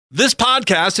This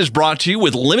podcast is brought to you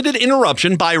with limited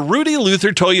interruption by Rudy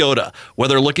Luther Toyota.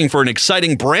 Whether looking for an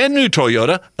exciting brand new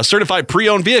Toyota, a certified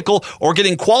pre-owned vehicle, or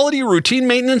getting quality routine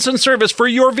maintenance and service for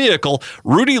your vehicle,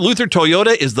 Rudy Luther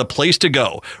Toyota is the place to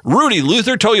go. Rudy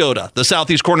Luther Toyota, the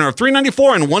southeast corner of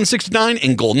 394 and 169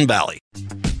 in Golden Valley.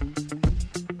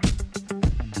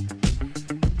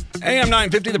 AM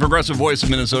 950, the progressive voice of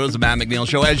Minnesota, is the Matt McNeil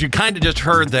Show. As you kind of just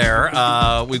heard there,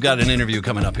 we've got an interview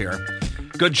coming up here.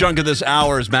 Good chunk of this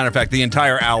hour, as a matter of fact, the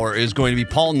entire hour is going to be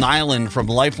Paul Niland from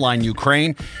Lifeline,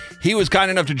 Ukraine. He was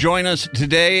kind enough to join us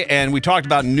today, and we talked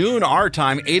about noon our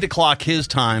time, 8 o'clock his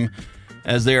time,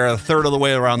 as they are a third of the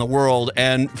way around the world.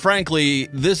 And frankly,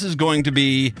 this is going to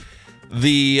be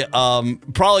the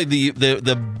probably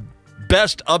the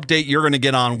best update you're going to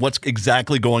get on what's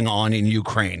exactly going on in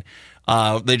Ukraine.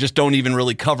 They just don't even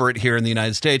really cover it here in the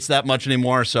United States that much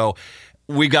anymore, so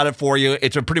we got it for you.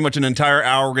 It's pretty much an entire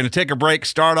hour. We're going to take a break,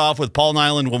 start off with Paul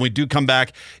Niland. When we do come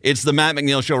back, it's the Matt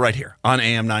McNeil Show right here on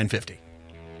AM 950.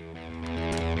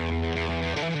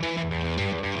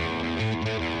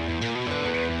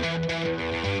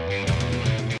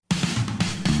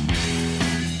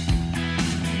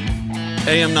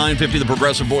 AM 950, the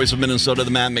progressive voice of Minnesota,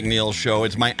 the Matt McNeil Show.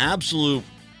 It's my absolute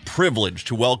privilege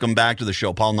to welcome back to the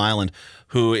show Paul Niland,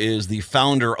 who is the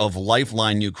founder of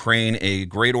Lifeline Ukraine, a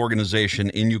great organization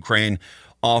in Ukraine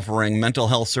offering mental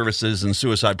health services and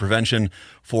suicide prevention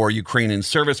for Ukrainian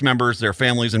service members, their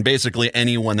families, and basically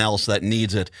anyone else that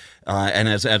needs it. And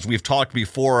as we've talked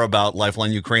before about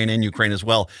Lifeline Ukraine and Ukraine as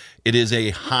well, it is a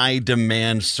high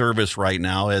demand service right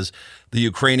now as the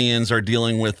Ukrainians are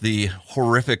dealing with the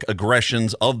horrific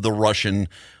aggressions of the Russian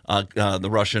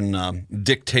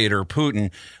dictator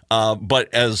Putin.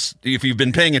 But as if you've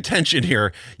been paying attention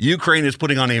here, Ukraine is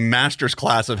putting on a master's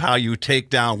class of how you take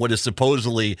down what is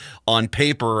supposedly on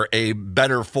paper a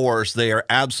better force. They are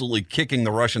absolutely kicking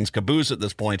the Russians' caboose at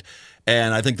this point.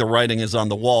 And I think the writing is on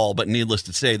the wall, but needless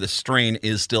to say, the strain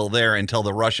is still there until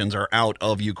the Russians are out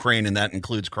of Ukraine, and that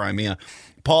includes Crimea.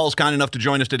 Paul's kind enough to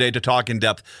join us today to talk in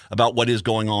depth about what is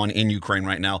going on in Ukraine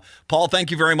right now. Paul,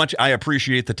 thank you very much. I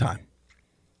appreciate the time.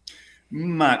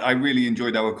 Matt, I really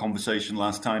enjoyed our conversation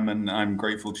last time, and I'm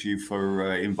grateful to you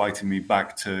for inviting me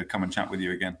back to come and chat with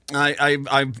you again.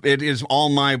 It is all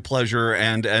my pleasure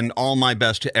and all my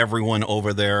best to everyone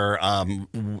over there.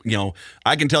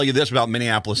 I can tell you this about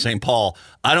Minneapolis, St. Paul.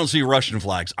 I don't see Russian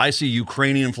flags. I see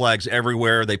Ukrainian flags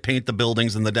everywhere. They paint the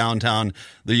buildings in the downtown,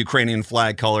 the Ukrainian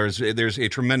flag colors. There's a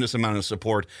tremendous amount of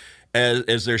support.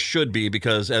 As there should be,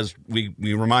 because as we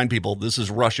remind people, this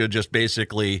is Russia just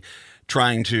basically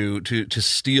trying to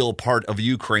steal part of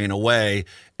Ukraine away,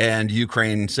 and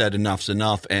Ukraine said enough's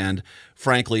enough. And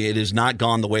frankly, it has not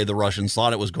gone the way the Russians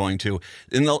thought it was going to.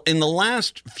 In the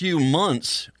last few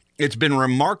months, it's been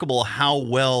remarkable how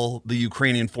well the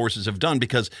Ukrainian forces have done,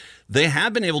 because they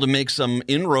have been able to make some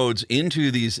inroads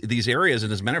into these areas.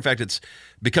 And as a matter of fact, it's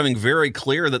becoming very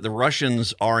clear that the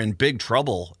Russians are in big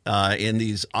trouble in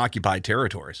these occupied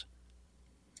territories.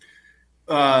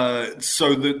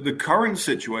 So the current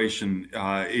situation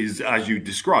is, as you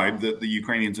described, that the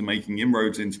Ukrainians are making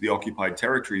inroads into the occupied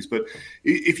territories. But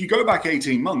if you go back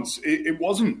 18 months, it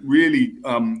wasn't really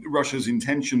Russia's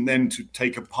intention then to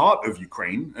take a part of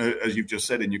Ukraine, as you've just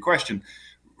said in your question.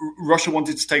 Russia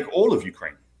wanted to take all of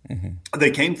Ukraine. Mm-hmm.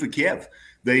 They came for Kyiv.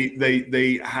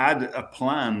 They had a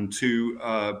plan to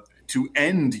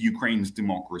end Ukraine's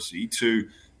democracy, to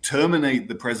terminate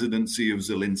the presidency of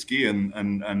Zelensky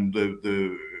and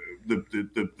the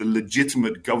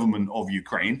legitimate government of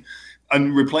Ukraine,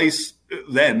 and replace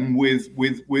them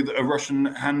with a Russian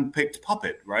hand-picked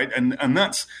puppet, right? And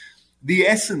that's the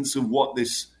essence of what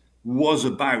this was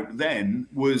about then,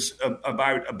 was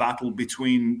about a battle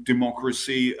between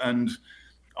democracy and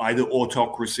either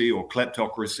autocracy or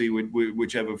kleptocracy,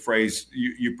 whichever phrase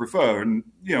you prefer. And,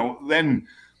 then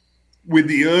with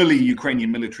the early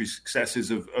Ukrainian military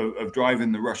successes of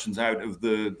driving the Russians out of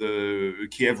the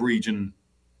Kyiv region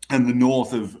and the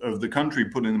north of the country,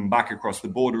 putting them back across the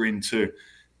border into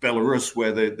Belarus,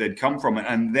 where they'd come from,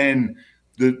 and then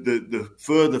the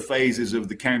further phases of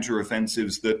the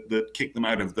counteroffensives that kicked them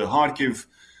out of the Kharkiv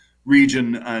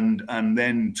region, and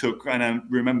then took, and I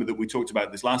remember that we talked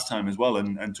about this last time as well,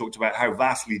 and talked about how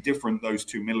vastly different those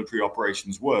two military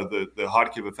operations were, the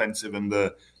Kharkiv offensive and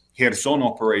the Kherson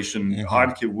operation. Mm-hmm.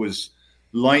 Kharkiv was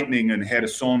lightning, and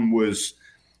Kherson was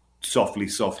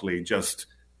softly, just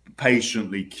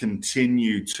patiently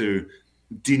continue to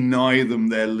deny them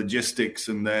their logistics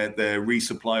and their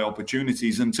resupply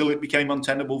opportunities until it became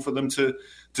untenable for them to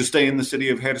stay in the city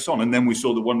of Kherson. And then we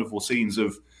saw the wonderful scenes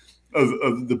of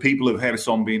the people of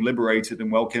Kherson being liberated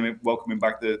and welcoming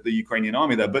back the Ukrainian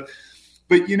army there. But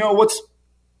But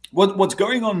what's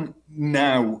going on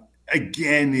now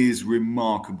again is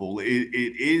remarkable. It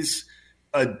is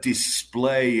a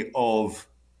display of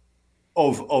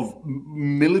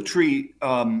military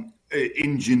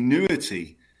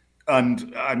ingenuity,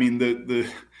 and I mean the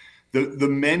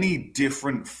many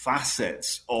different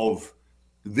facets of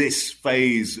this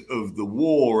phase of the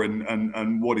war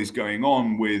and what is going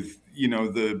on with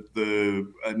the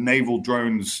naval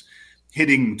drones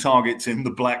hitting targets in the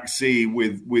Black Sea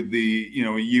with the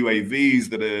UAVs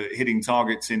that are hitting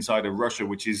targets inside of Russia,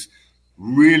 which is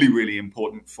really, really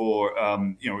important for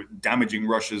damaging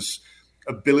Russia's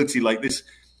ability. Like this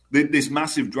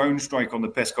massive drone strike on the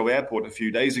Peskov airport a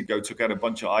few days ago took out a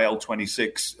bunch of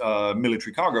IL-26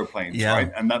 military cargo planes,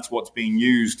 right? And that's what's being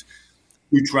used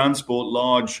to transport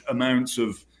large amounts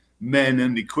of men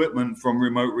and equipment from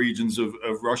remote regions of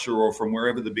Russia or from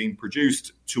wherever they're being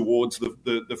produced towards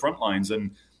the front lines.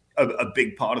 And a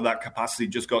big part of that capacity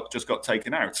just got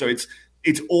taken out. So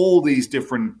it's all these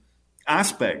different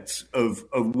aspects of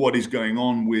what is going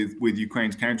on with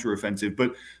Ukraine's counteroffensive.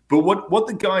 But what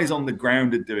the guys on the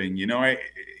ground are doing,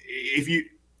 if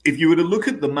you were to look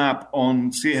at the map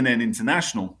on CNN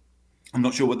International, I'm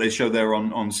not sure what they show there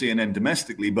on CNN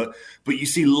domestically, but you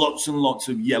see lots and lots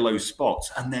of yellow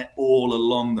spots, and they're all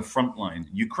along the front line.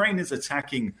 Ukraine is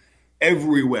attacking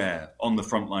everywhere on the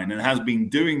front line and has been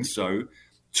doing so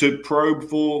to probe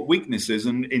for weaknesses.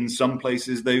 And in some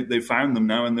places, they found them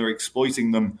now, and they're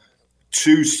exploiting them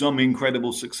to some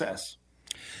incredible success.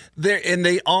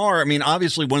 They are. I mean,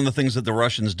 obviously, one of the things that the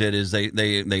Russians did is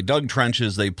they dug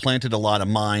trenches, they planted a lot of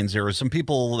mines. There were some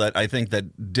people that I think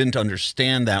that didn't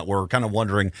understand that, were kind of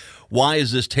wondering, why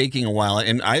is this taking a while?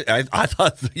 And I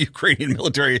thought the Ukrainian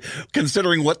military,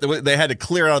 considering what they had to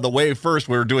clear out of the way first,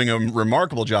 were doing a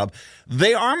remarkable job.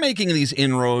 They are making these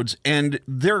inroads, and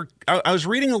I was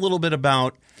reading a little bit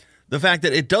about the fact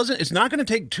that it's not going to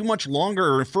take too much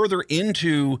longer or further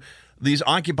into these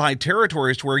occupied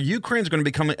territories to where Ukraine's going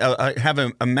to have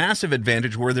a massive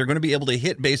advantage, where they're going to be able to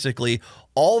hit basically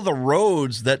all the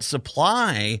roads that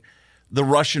supply the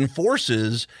Russian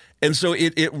forces. And so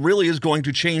it really is going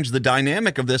to change the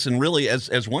dynamic of this. And really,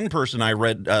 as one person I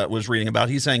read was reading about,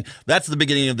 he's saying that's the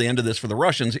beginning of the end of this for the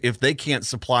Russians. If they can't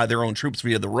supply their own troops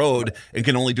via the road and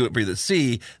can only do it via the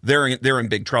sea, they're in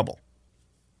big trouble.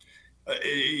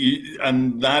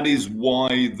 And that is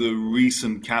why the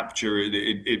recent capture,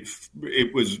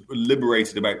 it was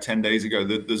liberated about 10 days ago.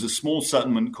 There's a small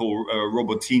settlement called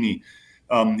Robotini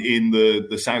in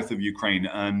the south of Ukraine,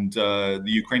 and the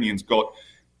Ukrainians got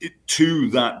it to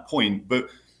that point. But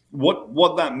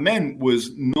what that meant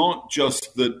was not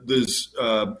just that there's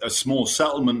a small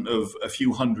settlement of a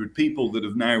few hundred people that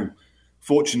have now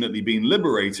fortunately been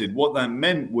liberated. What that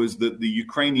meant was that the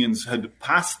Ukrainians had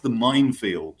passed the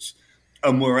minefields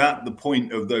and we're at the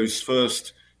point of those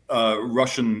first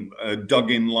Russian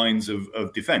dug-in lines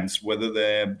of defense, whether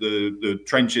they're the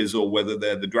trenches or whether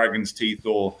they're the dragon's teeth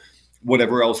or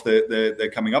whatever else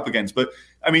they're coming up against. But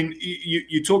I mean,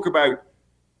 you talk about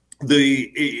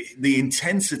the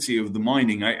intensity of the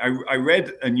mining. I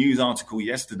read a news article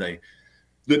yesterday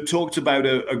that talked about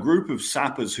a group of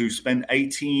sappers who spent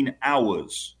 18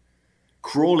 hours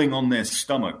crawling on their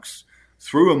stomachs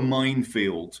through a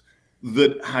minefield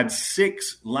that had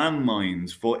 6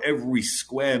 landmines for every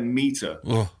square meter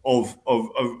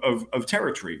of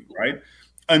territory, right?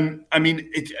 And I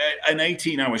mean, an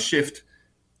 18-hour shift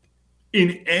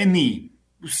in any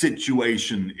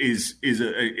situation is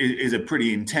a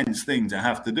pretty intense thing to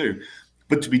have to do.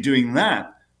 But to be doing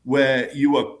that where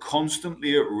you are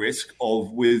constantly at risk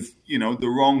of, with the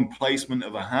wrong placement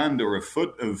of a hand or a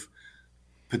foot, of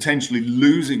potentially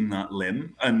losing that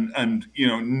limb, and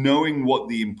knowing what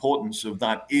the importance of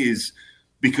that is,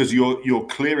 because you're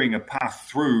clearing a path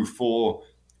through for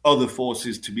other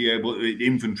forces to be able,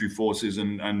 infantry forces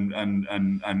and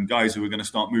guys who are going to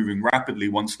start moving rapidly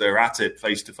once they're at it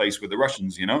face to face with the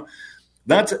Russians.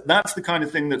 That's the kind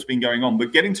of thing that's been going on.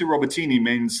 But getting to Robotini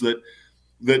means that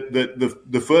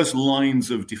the first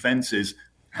lines of defenses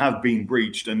have been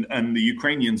breached, and the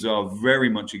Ukrainians are very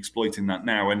much exploiting that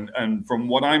now. And from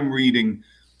what I'm reading,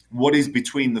 what is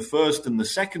between the first and the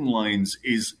second lines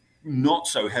is not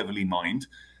so heavily mined,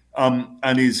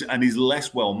 and is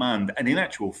less well manned. And in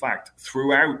actual fact,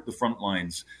 throughout the front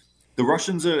lines, the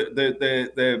Russians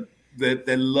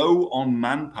they're low on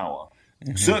manpower,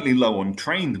 certainly low on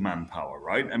trained manpower,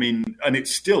 right? I mean, and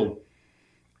it's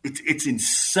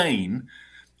insane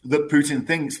that Putin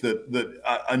thinks that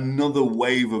another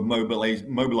wave of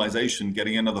mobilization,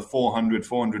 getting another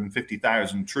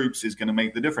 450,000 troops, is going to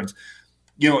make the difference.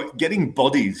 Getting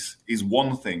bodies is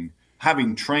one thing.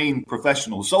 Having trained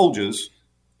professional soldiers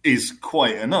is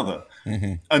quite another.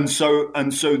 Mm-hmm. And so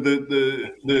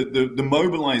the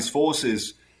mobilized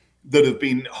forces that have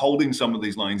been holding some of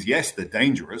these lines, yes, they're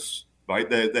dangerous, right?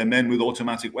 They're men with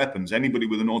automatic weapons. Anybody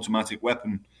with an automatic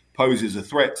weapon poses a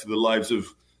threat to the lives of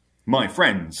my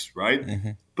friends, right?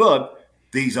 Mm-hmm. But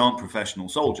these aren't professional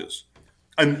soldiers.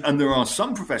 And there are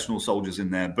some professional soldiers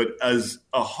in there, but as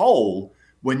a whole,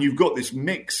 when you've got this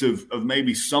mix of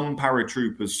maybe some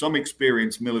paratroopers, some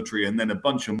experienced military, and then a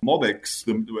bunch of mobics,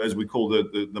 as we call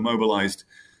the mobilized,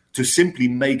 to simply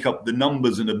make up the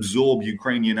numbers and absorb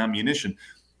Ukrainian ammunition,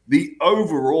 the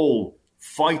overall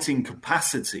fighting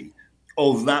capacity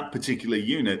of that particular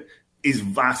unit is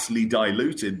vastly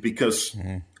diluted because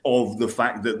of the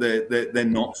fact that they're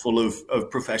not full of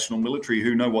professional military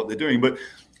who know what they're doing. But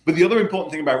the other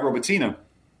important thing about Robotyne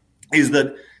is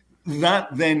that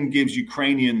then gives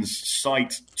Ukrainians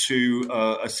sight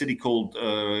to a city called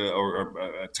or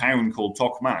a town called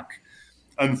Tokmak.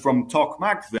 And from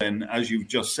Tokmak then, as you've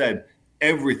just said,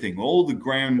 everything, all the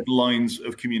ground lines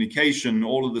of communication,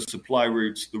 all of the supply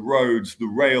routes, the roads, the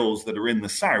rails that are in the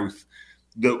south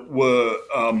that were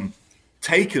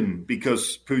taken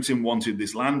because Putin wanted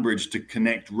this land bridge to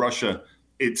connect Russia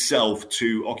itself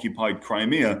to occupied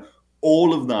Crimea,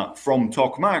 all of that from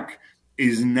Tokmak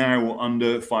is now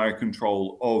under fire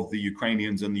control of the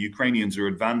Ukrainians, and the Ukrainians are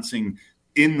advancing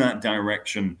in that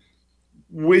direction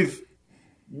with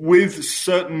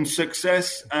certain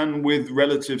success and with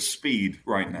relative speed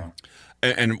right now.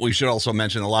 And we should also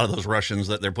mention a lot of those Russians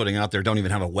that they're putting out there don't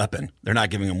even have a weapon. They're not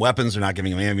giving them weapons. They're not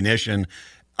giving them ammunition.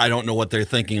 I don't know what they're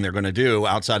thinking they're going to do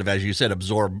outside of, as you said,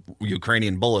 absorb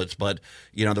Ukrainian bullets. But,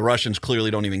 the Russians clearly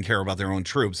don't even care about their own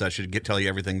troops. That should tell you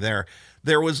everything there.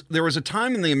 There was a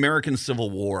time in the American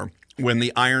Civil War when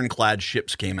the ironclad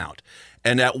ships came out.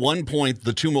 And at one point,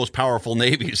 the two most powerful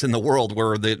navies in the world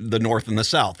were the North and the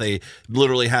South. They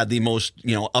literally had the most,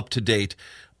 up-to-date,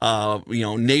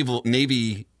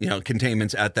 Navy,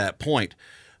 containments at that point.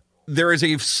 There is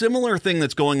a similar thing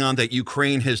that's going on that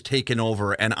Ukraine has taken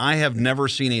over, and I have never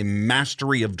seen a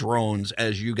mastery of drones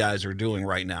as you guys are doing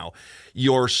right now.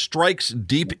 Your strikes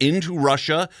deep into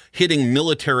Russia, hitting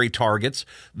military targets,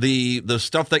 the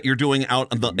stuff that you're doing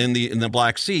out in the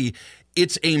Black Sea,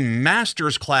 it's a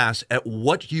master's class at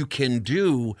what you can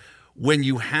do when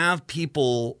you have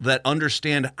people that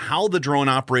understand how the drone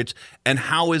operates and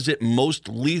how is it most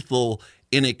lethal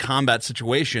in a combat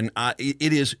situation.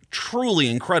 It is truly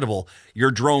incredible,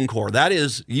 your drone corps. That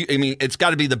is, it's got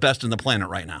to be the best on the planet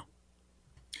right now.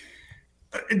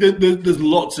 There's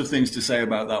lots of things to say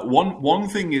about that. One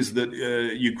thing is that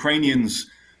Ukrainians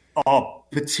are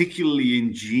particularly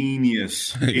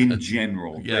ingenious in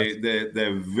general. Yes.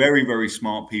 They're very, very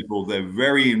smart people. They're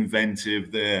very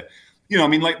inventive. They're,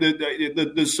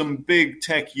 there's some big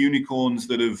tech unicorns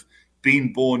that have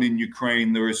been born in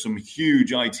Ukraine. There are some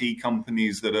huge IT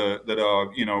companies that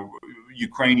are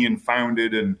Ukrainian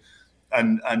founded and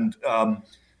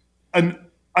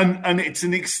it's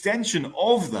an extension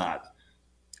of that.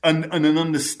 And an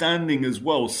understanding as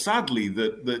well, sadly,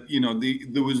 that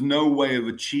there was no way of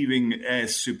achieving air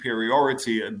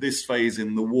superiority at this phase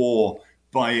in the war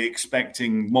by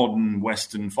expecting modern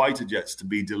Western fighter jets to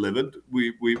be delivered.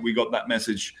 We got that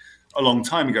message a long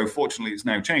time ago. Fortunately, it's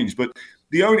now changed. But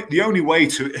the only way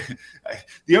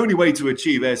to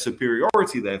achieve air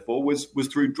superiority, therefore, was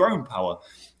through drone power.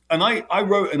 And I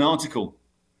wrote an article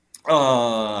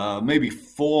maybe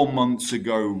 4 months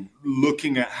ago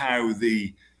looking at how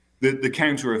the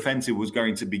counteroffensive was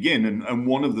going to begin. And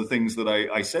one of the things that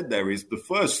I said there is the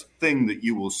first thing that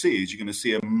you will see is you're going to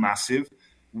see a massive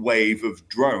wave of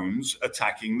drones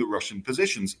attacking the Russian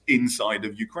positions inside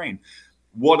of Ukraine.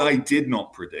 What I did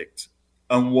not predict,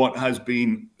 and what has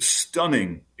been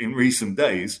stunning in recent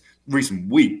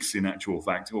weeks, in actual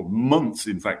fact, or months,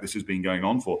 in fact, this has been going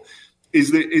on for,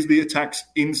 is the attacks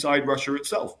inside Russia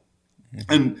itself.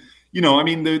 Mm-hmm. And,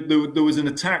 there was an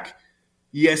attack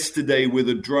yesterday with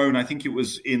a drone. I think it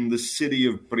was in the city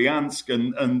of Bryansk,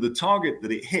 and the target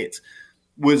that it hit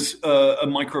was a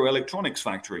microelectronics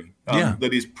factory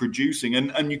that is producing.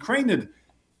 And Ukraine had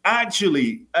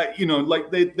actually,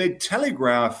 they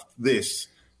telegraphed this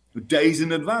days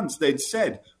in advance. They'd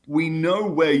said, we know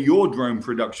where your drone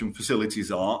production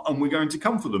facilities are, and we're going to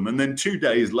come for them. And then 2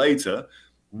 days later,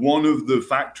 one of the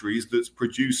factories that's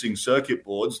producing circuit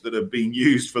boards that are being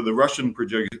used for the Russian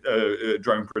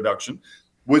drone production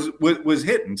was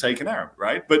hit and taken out,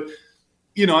 right? But,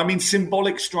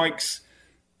 symbolic strikes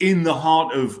in the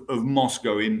heart of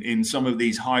Moscow, in some of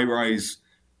these high-rise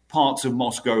parts of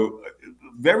Moscow,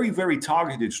 very, very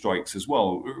targeted strikes as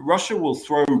well. Russia will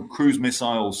throw cruise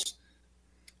missiles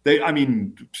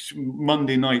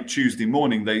Monday night, Tuesday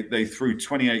morning, they threw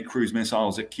 28 cruise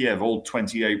missiles at Kyiv. All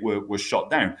 28 were shot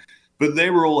down, but they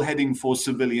were all heading for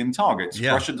civilian targets.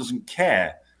 Yeah. Russia doesn't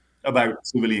care about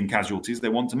civilian casualties. They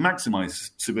want to maximize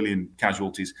civilian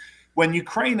casualties. When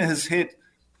Ukraine has hit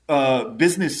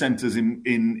business centers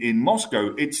in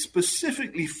Moscow, it's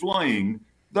specifically flying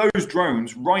those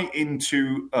drones right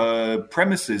into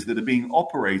premises that are being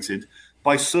operated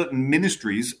by certain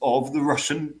ministries of the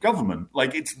Russian government.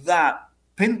 Like, it's that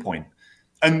pinpoint.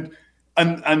 And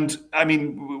I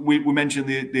mean, we mentioned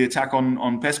the attack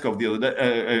on Peskov the other day,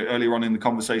 earlier on in the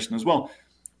conversation as well.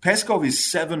 Peskov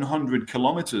is 700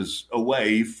 kilometers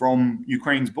away from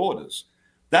Ukraine's borders.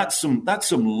 That's some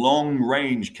long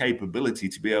range capability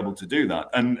to be able to do that.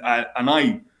 And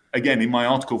I again, in my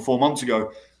article 4 months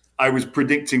ago, I was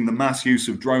predicting the mass use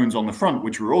of drones on the front,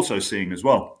 which we're also seeing as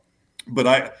well.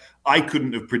 But I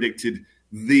couldn't have predicted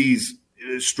these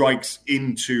strikes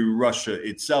into Russia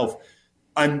itself.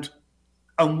 And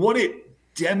what it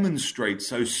demonstrates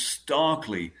so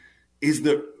starkly is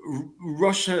that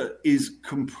Russia is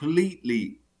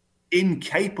completely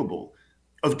incapable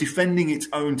of defending its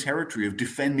own territory, of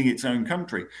defending its own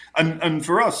country. And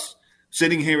for us,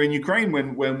 sitting here in Ukraine,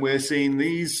 when we're seeing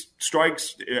these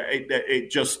strikes,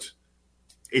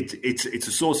 it's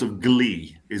a source of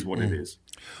glee, is what it is.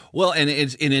 Well, and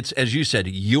it's as you said,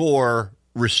 you're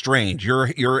restrained.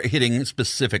 You're hitting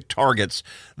specific targets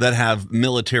that have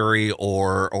military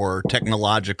or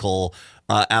technological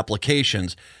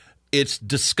applications. It's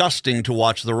disgusting to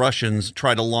watch the Russians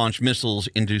try to launch missiles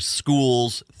into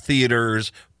schools,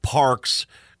 theaters, parks,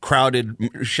 crowded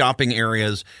shopping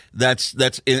areas. That's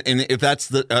and if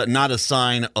that's not a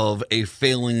sign of a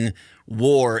failing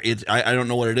war, I don't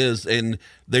know what it is. And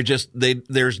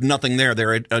there's nothing there.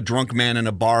 They're a drunk man in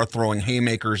a bar throwing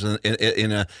haymakers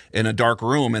in a dark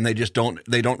room, and they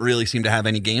don't really seem to have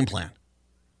any game plan.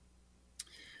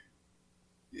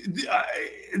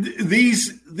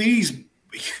 These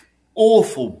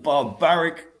awful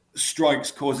barbaric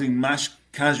strikes causing mass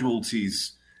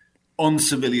casualties on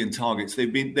civilian targets.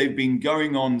 They've been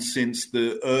going on since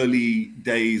the early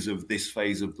days of this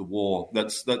phase of the war.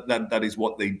 That is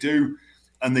what they do,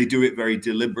 and they do it very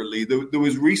deliberately. There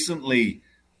was recently,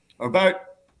 about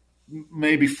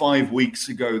maybe 5 weeks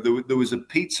ago, there was a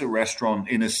pizza restaurant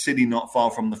in a city not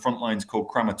far from the front lines called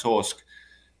Kramatorsk.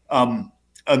 And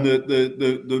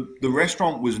the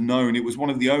restaurant was known. It was one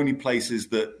of the only places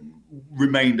that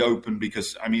remained open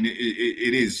because, I mean,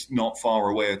 it is not far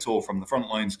away at all from the front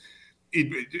lines,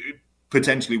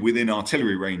 potentially within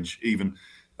artillery range even.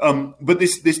 But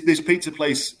this pizza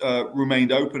place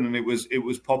remained open, and it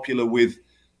was popular with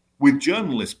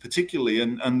journalists particularly.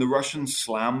 And the Russians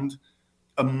slammed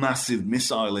a massive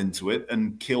missile into it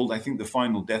and killed. I think the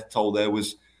final death toll there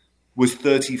was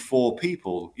 34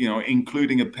 people,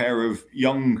 including a pair of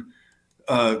young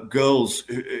girls.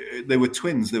 They were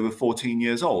twins. They were 14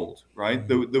 years old, right?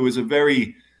 There was a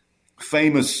very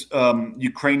famous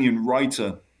Ukrainian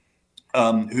writer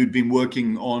who'd been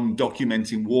working on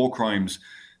documenting war crimes,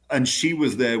 and she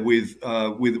was there with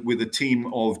a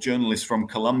team of journalists from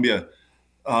Colombia.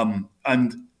 And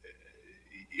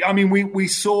I mean, we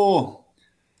saw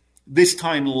this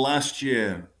time last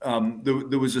year,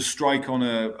 there was a strike on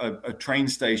a train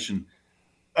station,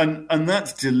 and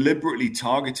that's deliberately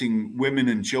targeting women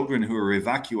and children who are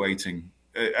evacuating.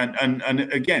 And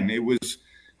again, it was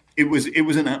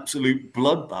an absolute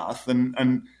bloodbath,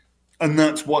 and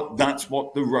that's what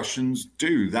the Russians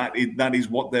do. That is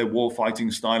what their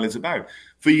warfighting style is about.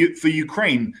 For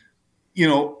Ukraine,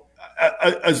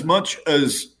 as much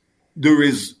as there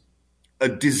is a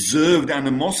deserved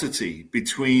animosity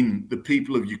between the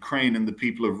people of Ukraine and the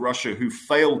people of Russia who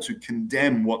fail to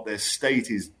condemn what their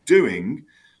state is doing,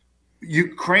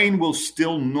 Ukraine will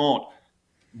still not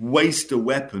waste a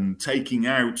weapon taking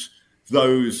out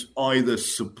those either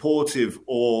supportive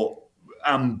or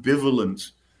ambivalent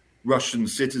Russian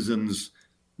citizens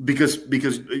because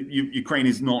Ukraine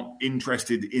is not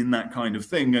interested in that kind of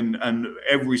thing, and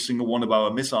every single one of our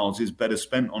missiles is better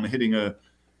spent on hitting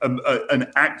an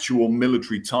actual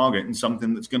military target and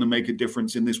something that's going to make a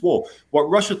difference in this war. What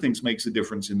Russia thinks makes a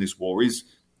difference in this war is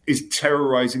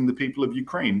terrorizing the people of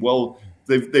Ukraine. Well,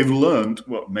 they've learned.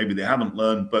 Well, maybe they haven't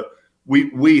learned, but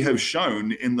we have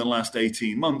shown in the last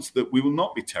 18 months that we will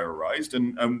not be terrorized,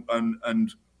 and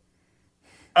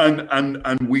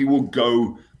we will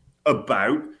go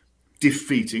about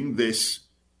defeating this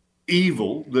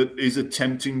evil that is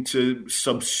attempting to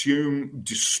subsume,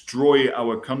 destroy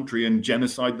our country, and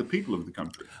genocide the people of the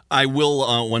country. I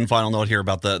will, one final note here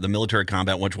about the military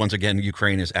combat, which once again,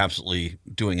 Ukraine is absolutely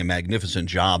doing a magnificent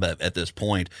job at this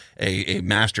point, a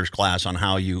master's class on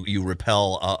how you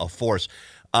repel a force.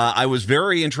 I was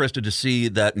very interested to see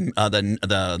that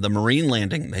the Marine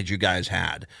landing that you guys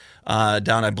had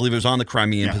down, I believe it was on the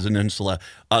Crimean Peninsula,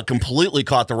 completely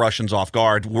caught the Russians off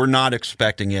guard. We're not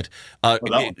expecting it.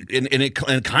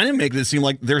 It kind of makes it seem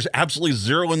like there's absolutely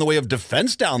zero in the way of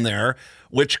defense down there,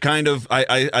 which kind of,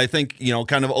 I think,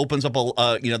 kind of opens up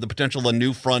the potential of a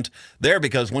new front there,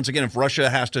 because once again, if Russia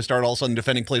has to start all of a sudden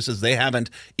defending places they haven't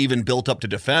even built up to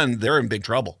defend, they're in big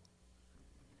trouble.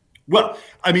 Well,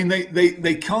 I mean,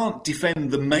 they can't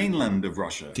defend the mainland of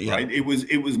Russia, right? It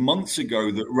was months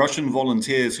ago that Russian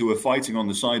volunteers who were fighting on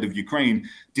the side of Ukraine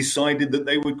decided that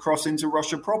they would cross into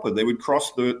Russia proper. They would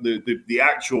cross the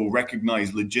actual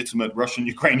recognized legitimate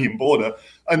Russian-Ukrainian border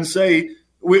and say,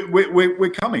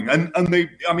 we're coming. And they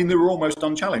were almost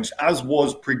unchallenged, as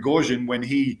was Prigozhin when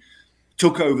he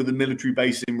took over the military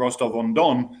base in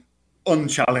Rostov-on-Don,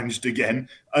 unchallenged again,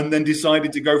 and then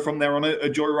decided to go from there on a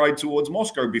joyride towards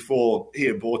Moscow before he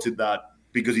aborted that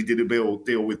because he did a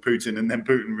deal with Putin, and then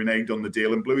Putin reneged on the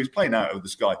deal and blew his plane out of the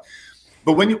sky.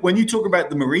 But when you talk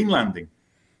about the Marine landing,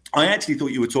 I actually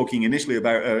thought you were talking initially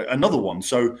about another one.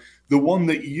 So the one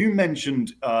that you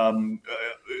mentioned on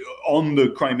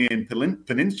the Crimean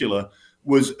Peninsula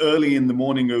was early in the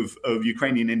morning of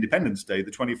Ukrainian Independence Day, the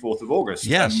 24th of August.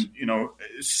 Yes. And,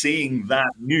 seeing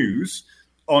that news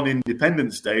on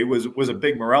Independence Day was a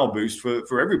big morale boost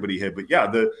for everybody here. But yeah,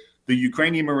 the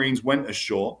Ukrainian Marines went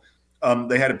ashore.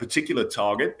 They had a particular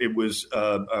target. It was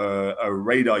a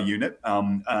radar unit,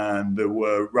 and there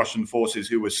were Russian forces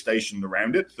who were stationed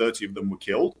around it. 30 of them were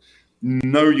killed.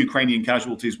 No Ukrainian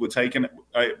casualties were taken.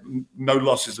 No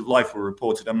losses of life were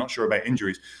reported. I'm not sure about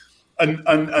injuries.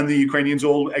 And the Ukrainians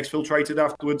all exfiltrated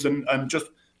afterwards and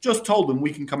just told them,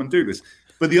 we can come and do this.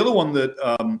 But the other one the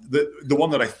one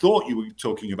that I thought you were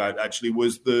talking about actually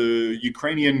was the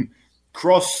Ukrainian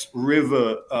cross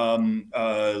river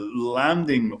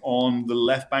landing on the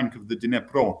left bank of the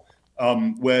Dnipro,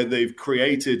 where they've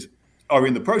are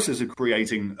in the process of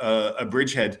creating a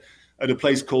bridgehead at a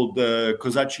place called the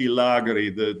Kozachyi Lageri,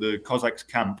 the Cossacks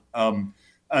camp. And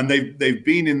they've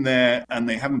been in there and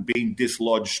they haven't been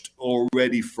dislodged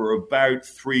already for about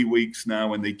 3 weeks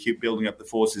now, and they keep building up the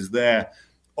forces there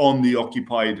on the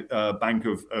occupied bank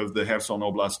of the Kherson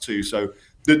Oblast too. So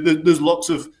there's lots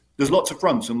of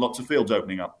fronts and lots of fields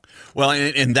opening up. Well,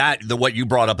 and what you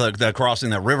brought up, the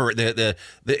crossing that river, that's,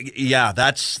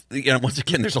 once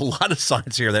again, there's a lot of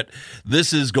signs here that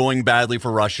this is going badly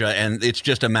for Russia, and it's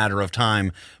just a matter of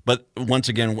time. But once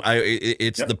again,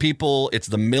 it's the people, it's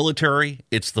the military,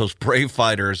 it's those brave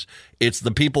fighters, it's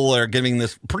the people that are giving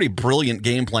this pretty brilliant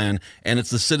game plan, and it's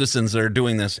the citizens that are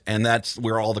doing this, and that's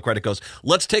where all the credit goes.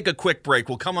 Let's take a quick break.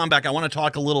 We'll come on back. I want to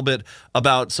talk a little bit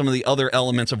about some of the other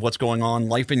elements of what's going on,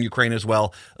 life in Ukraine as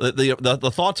well,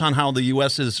 the thoughts on how the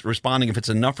U.S. is responding, if it's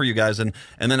enough for you guys, and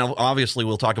then obviously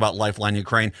we'll talk about Lifeline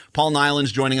Ukraine. Paul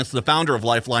Niland's joining us, the founder of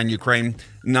Lifeline Ukraine,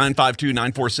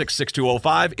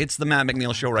 952-946-6205. It's the Matt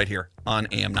McNeil Show right here on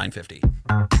AM 950.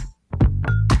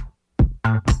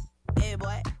 Hey,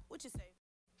 boy, what you say?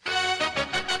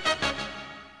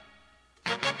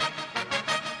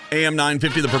 AM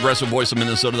 950, the progressive voice of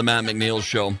Minnesota, the Matt McNeil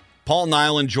Show. Paul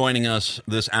Niland joining us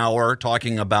this hour,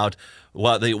 talking about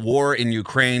the war in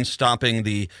Ukraine, stopping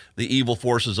the evil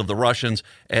forces of the Russians,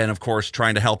 and, of course,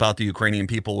 trying to help out the Ukrainian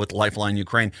people with Lifeline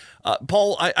Ukraine.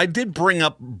 Paul, I did bring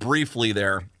up briefly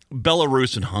there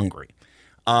Belarus and Hungary.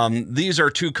 These are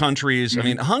two countries. I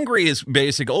mean, Hungary is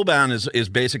Orbán is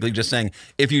basically just saying,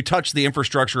 if you touch the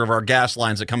infrastructure of our gas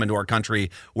lines that come into our country,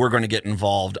 we're going to get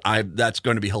involved. That's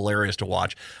going to be hilarious to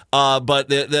watch. But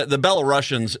the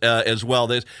Belarusians as well,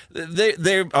 they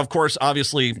of course,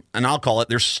 obviously, and I'll call it,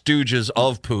 they're stooges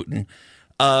of Putin.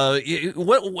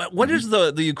 What is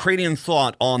the Ukrainian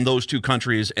thought on those two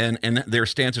countries and their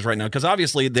stances right now? Because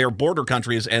obviously they're border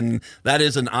countries, and that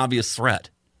is an obvious threat.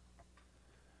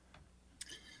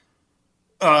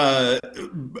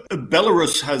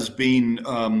 Belarus has been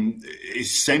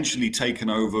essentially taken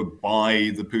over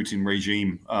by the Putin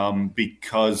regime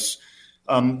because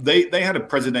they had a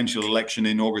presidential election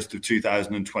in August of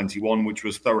 2021, which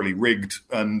was thoroughly rigged.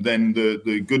 And then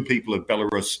the good people of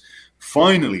Belarus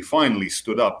finally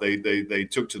stood up. They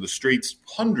took to the streets,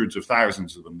 hundreds of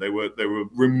thousands of them. They were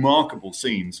remarkable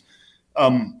scenes.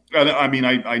 And I mean,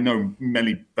 I know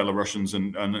many Belarusians,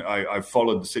 and I've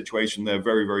followed the situation there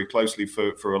very, very closely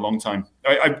for a long time.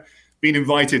 been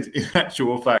invited, in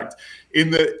actual fact,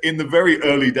 in the very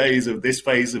early days of this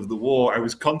phase of the war, I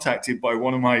was contacted by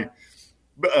one of my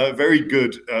very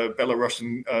good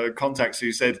Belarusian contacts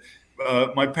who said,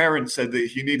 my parents said that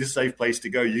if you need a safe place to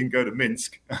go, you can go to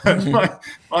Minsk. And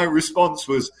my response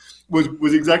was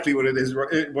exactly what it is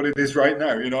right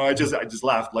now. I just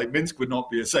laughed. Like, Minsk would not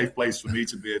be a safe place for me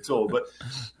to be at all. But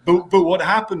what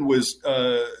happened was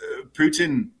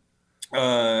Putin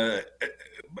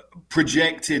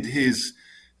projected his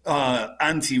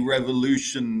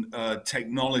anti-revolution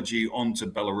technology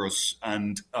onto Belarus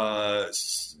and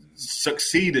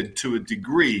succeeded to a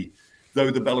degree, though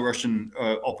the Belarusian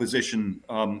opposition,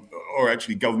 or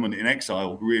actually government in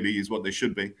exile, really is what they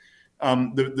should be.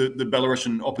 The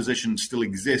Belarusian opposition still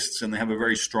exists, and they have a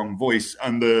very strong voice,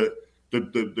 and the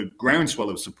groundswell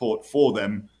of support for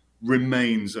them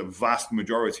remains a vast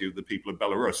majority of the people of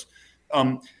Belarus.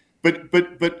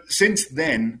 But since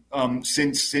then,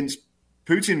 since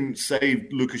Putin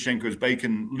saved Lukashenko's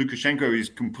bacon, Lukashenko is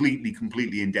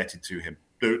completely indebted to him.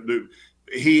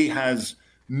 He has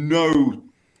no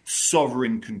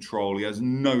sovereign control. He has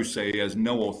no say. He has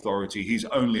no authority. He's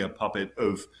only a puppet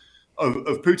of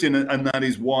Putin, and that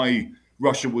is why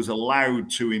Russia was allowed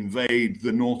to invade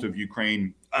the north of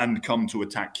Ukraine and come to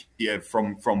attack Kyiv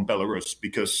from Belarus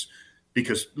because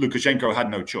Lukashenko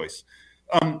had no choice.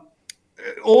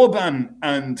 Orban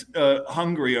and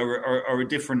Hungary are a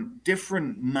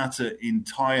different matter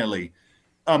entirely.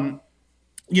 That's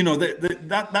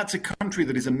a country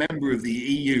that is a member of the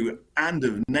EU and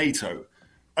of NATO.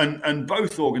 And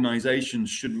both organizations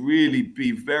should really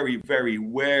be very, very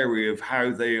wary of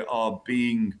how they are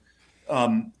being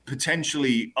how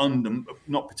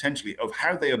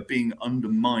they are being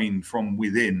undermined from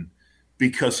within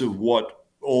because of what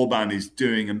Orban is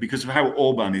doing, and because of how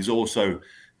Orban is also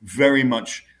very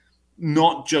much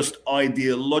not just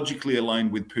ideologically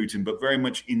aligned with Putin, but very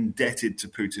much indebted to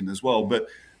Putin as well. But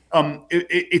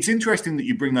it's interesting that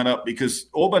you bring that up, because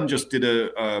Orban just did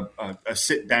a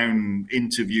sit-down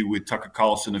interview with Tucker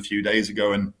Carlson a few days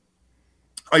ago, and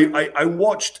I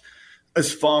watched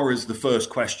as far as the first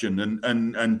question,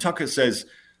 and Tucker says,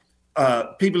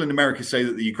 people in America say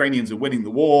that the Ukrainians are winning the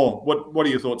war. What are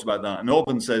your thoughts about that? And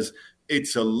Orban says,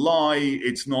 it's a lie.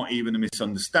 It's not even a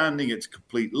misunderstanding. It's a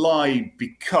complete lie,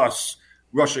 because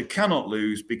Russia cannot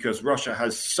lose, because Russia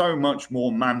has so much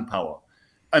more manpower.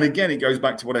 And again, it goes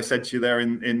back to what I said to you there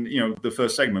in the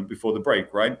first segment before the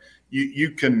break, right?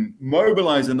 You can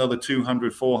mobilize another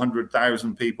 200,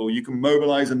 400,000 people. You can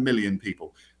mobilize 1 million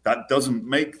people. That doesn't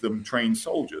make them trained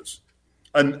soldiers.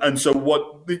 And so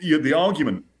what the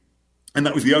argument, and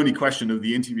that was the only question of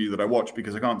the interview that I watched,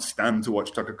 because I can't stand to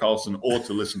watch Tucker Carlson or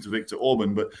to listen to Viktor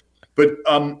Orban. But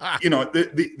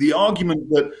the argument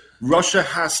that Russia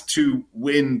has to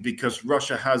win because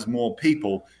Russia has more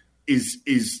people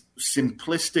is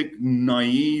simplistic,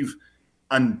 naive,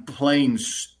 and plain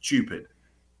stupid.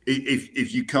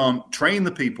 If you can't train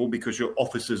the people because your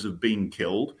officers have been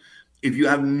killed, if you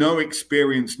have no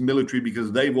experienced military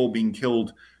because they've all been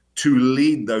killed to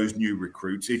lead those new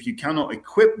recruits, if you cannot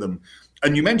equip them,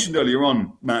 and you mentioned earlier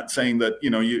on, Matt, saying that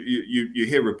you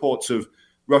hear reports of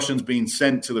Russians being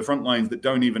sent to the front lines that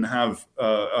don't even have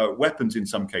weapons in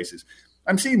some cases.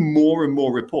 I'm seeing more and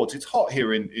more reports. It's hot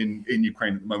here in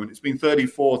Ukraine at the moment. It's been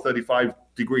 34, 35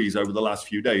 degrees over the last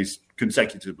few days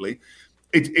consecutively.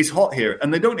 It's hot here,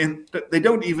 and they don't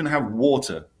even have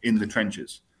water in the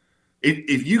trenches.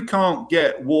 If you can't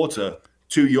get water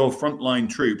to your frontline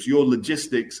troops, your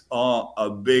logistics are a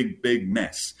big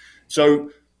mess. So,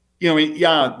 there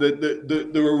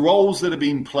are roles that are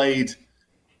being played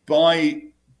by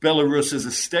Belarus as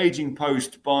a staging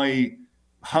post, by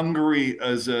Hungary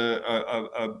as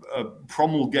a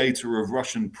promulgator of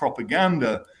Russian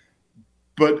propaganda,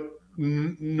 but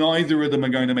neither of them are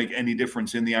going to make any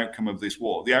difference in the outcome of this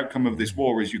war. The outcome of this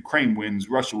war is Ukraine wins,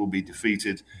 Russia will be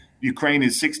defeated. Ukraine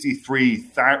is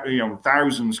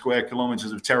 63,000 square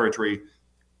kilometers of territory,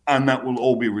 and that will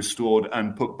all be restored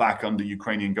and put back under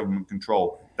Ukrainian government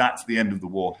control. That's the end of the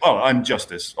war. Oh, and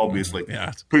justice, obviously.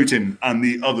 Yeah. Putin and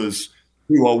the others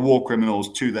who are war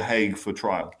criminals to The Hague for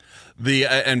trial.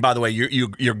 And by the way,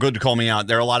 you're good to call me out.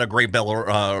 There are a lot of great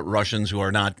Belarusians who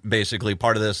are not basically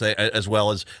part of this, as well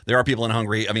as there are people in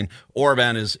Hungary. I mean,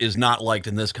 Orban is not liked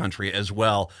in this country as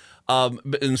well.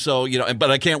 And so, but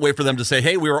I can't wait for them to say,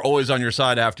 hey, we were always on your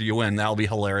side after you win. That'll be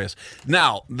hilarious.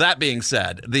 Now, that being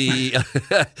said, it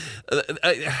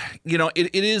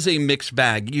is a mixed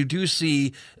bag. You do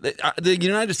see the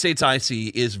United States, I see,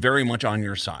 is very much on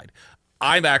your side.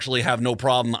 I actually have no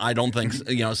problem. I don't think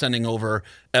sending over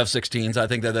F-16s. I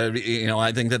think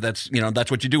that's that's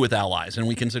what you do with allies, and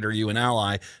we consider you an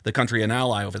ally, the country an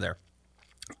ally over there.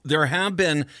 There have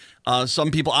been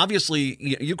some people, obviously,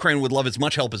 Ukraine would love as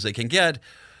much help as they can get.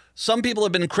 Some people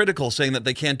have been critical, saying that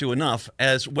they can't do enough,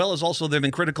 as well as also they've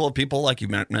been critical of people like you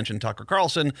mentioned, Tucker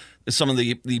Carlson, some of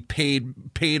the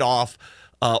paid off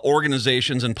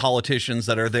organizations and politicians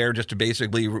that are there just to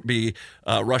basically be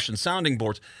Russian sounding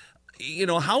boards.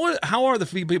 How are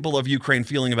the people of Ukraine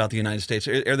feeling about the United States?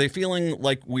 Are they feeling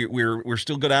like we're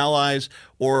still good allies,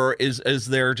 or is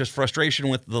there just frustration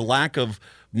with the lack of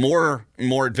more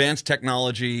advanced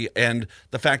technology and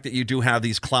the fact that you do have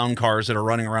these clown cars that are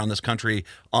running around this country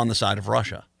on the side of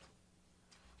Russia?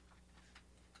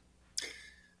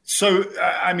 So,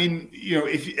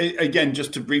 again,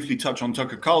 just to briefly touch on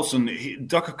Tucker Carlson,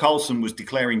 Tucker Carlson was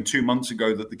declaring 2 months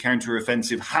ago that the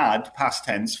counteroffensive had, past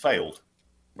tense, failed.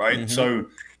 Right. Mm-hmm. So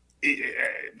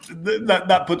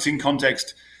that puts in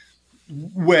context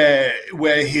where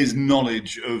his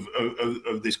knowledge of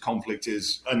this conflict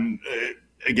is. And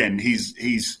again,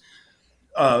 he's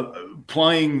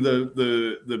playing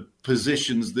the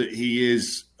positions that he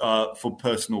is for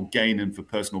personal gain and for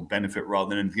personal benefit rather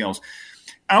than anything else.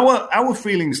 Our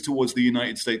feelings towards the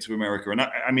United States of America,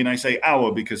 and I say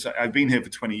our because I've been here for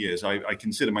 20 years. I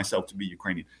consider myself to be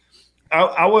Ukrainian.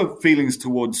 Our feelings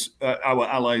towards our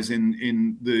allies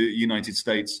in the United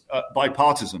States,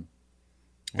 bipartisan,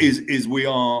 is we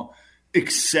are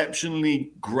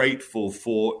exceptionally grateful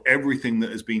for everything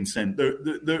that has been sent.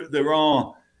 There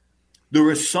are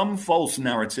some false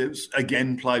narratives,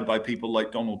 again, played by people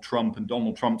like Donald Trump, and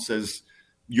Donald Trump says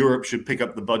Europe should pick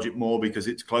up the budget more because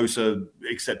it's closer,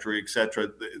 et cetera, et cetera.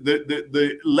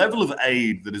 The level of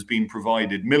aid that has been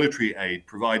provided, military aid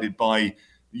provided by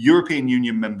European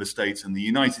Union member states and the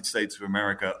United States of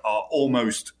America are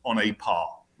almost on a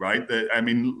par, right?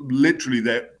 Literally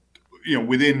they're,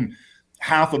 within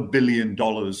 $500 million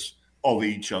of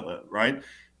each other, right?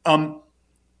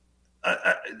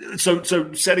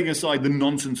 So setting aside the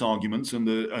nonsense arguments and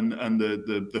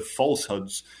the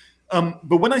falsehoods,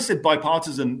 but when I said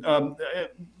bipartisan,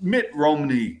 Mitt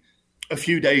Romney a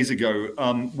few days ago,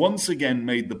 once again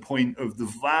made the point of the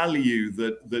value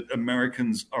that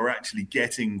Americans are actually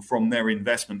getting from their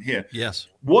investment here. Yes.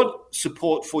 What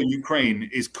support for Ukraine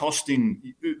is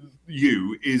costing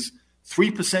you is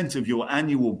 3% of your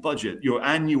annual budget, your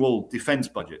annual defense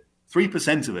budget,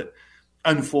 3% of it.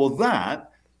 And for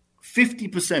that,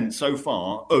 50% so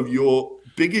far of your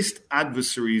biggest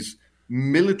adversary's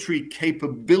military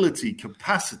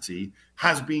capacity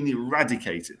has been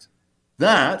eradicated.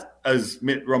 That, as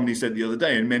Mitt Romney said the other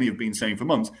day, and many have been saying for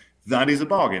months, that is a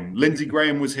bargain. Lindsey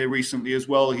Graham was here recently as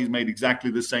well. He's made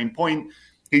exactly the same point.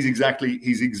 He's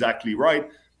exactly right.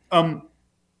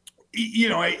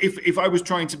 If I was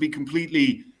trying to be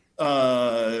completely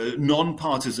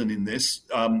non-partisan in this,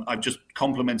 I've just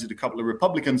complimented a couple of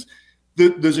Republicans.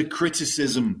 There's a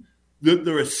criticism that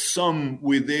there are some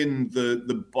within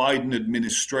the Biden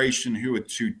administration who are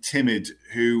too timid,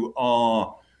 who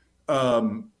are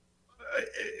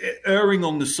erring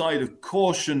on the side of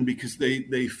caution because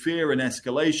they fear an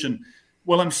escalation.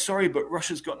 Well, I'm sorry, but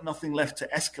Russia's got nothing left to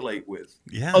escalate with,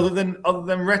 other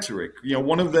than rhetoric.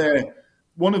 One of their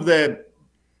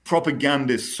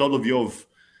propagandists, Solovyov,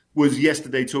 was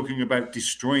yesterday talking about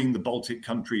destroying the Baltic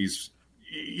countries.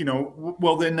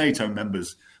 Well, they're NATO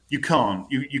members. You can't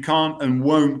and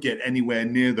won't get anywhere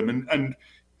near them. And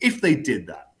if they did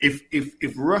that,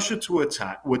 if Russia were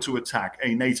to attack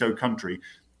a NATO country,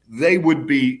 they would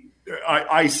be,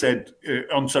 I said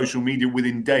on social media,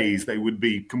 within days, they would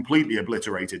be completely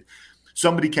obliterated.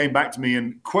 Somebody came back to me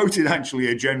and quoted actually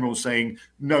a general saying,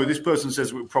 no, this person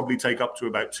says it would probably take up to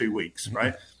about 2 weeks,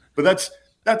 right? But that's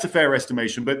a fair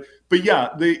estimation. But yeah,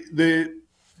 the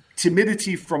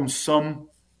timidity from some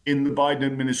in the Biden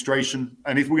administration,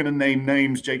 and if we're going to name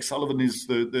names, Jake Sullivan is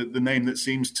the name that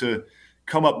seems to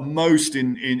come up most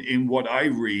in what I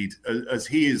read, as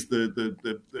he is the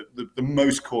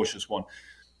most cautious one.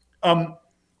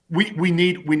 We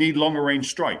need longer range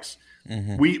strikes.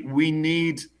 Mm-hmm.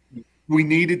 We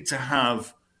needed to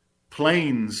have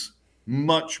planes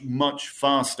much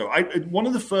faster. One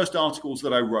of the first articles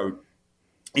that I wrote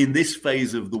in this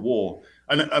phase of the war,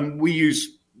 and we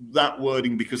use that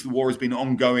wording because the war has been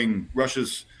ongoing.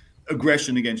 Russia's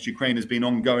aggression against Ukraine has been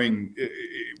ongoing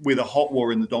with a hot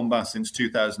war in the Donbass since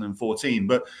 2014.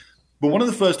 But one of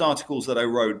the first articles that I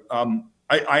wrote,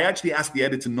 I actually asked the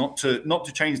editor not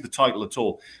to change the title at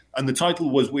all. And the title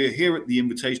was, "We're here at the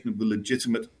invitation of the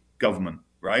legitimate government,"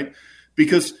 right?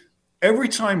 Because every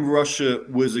time Russia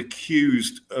was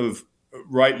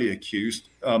rightly accused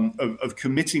of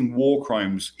committing war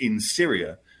crimes in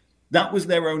Syria, that was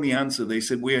their only answer. They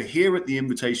said, "We are here at the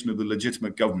invitation of the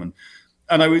legitimate government."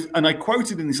 I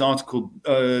quoted in this article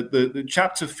the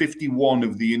chapter 51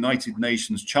 of the United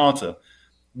Nations Charter,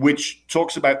 which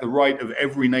talks about the right of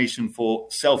every nation for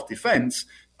self-defense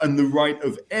and the right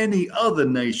of any other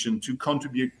nation to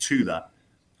contribute to that.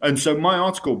 And so my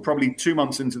article, probably 2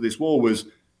 months into this war, was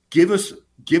give us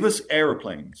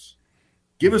airplanes,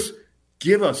 give us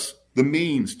the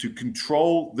means to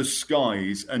control the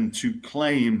skies and to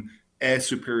claim air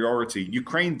superiority.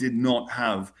 Ukraine did not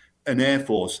have an air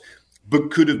force,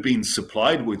 but could have been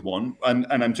supplied with one. And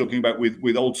I'm talking about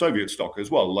with old Soviet stock as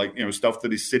well, like, stuff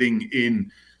that is sitting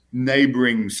in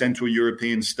neighboring Central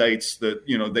European states that,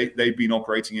 they've been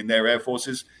operating in their air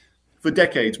forces for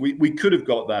decades. We could have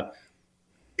got that.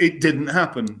 It didn't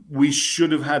happen. We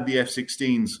should have had the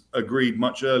F-16s agreed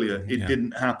much earlier. It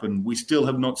didn't happen. We still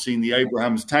have not seen the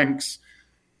Abrams tanks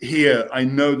here. I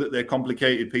know that they're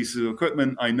complicated pieces of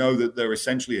equipment. I know that they're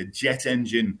essentially a jet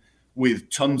engine with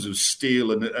tons of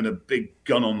steel and a big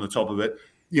gun on the top of it.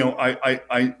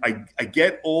 I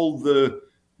get all the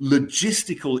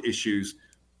logistical issues,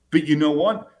 but you know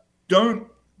what? Don't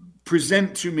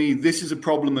present to me this is a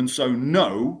problem and so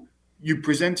no. You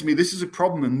present to me this is a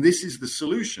problem and this is the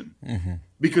solution. Mm-hmm.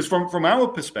 Because from our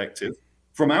perspective,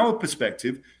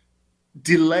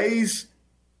 delays,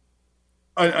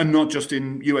 and not just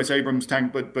in U.S. Abrams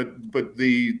tank, but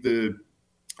the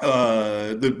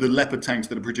Leopard tanks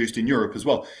that are produced in Europe as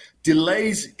well.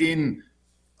 Delays in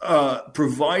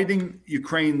providing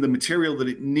Ukraine the material that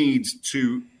it needs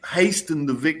to hasten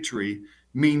the victory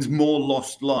means more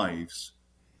lost lives.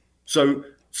 So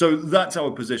that's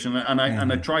our position, and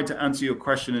I tried to answer your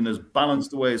question in as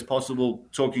balanced a way as possible,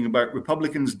 talking about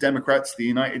Republicans, Democrats, the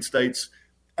United States,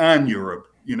 and Europe.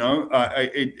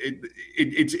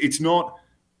 It's not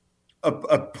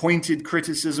a pointed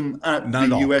criticism at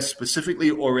the US specifically,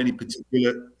 or any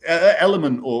particular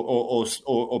element or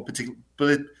particular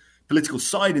political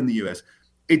side in the US.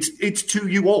 It's to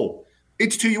you all.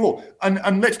 It's to you all.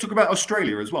 And let's talk about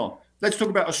Australia as well. Let's talk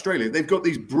about Australia. They've got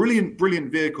these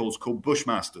brilliant vehicles called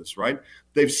Bushmasters, right?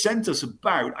 They've sent us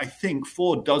about, I think,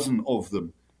 4 dozen of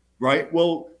them, right?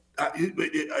 Well,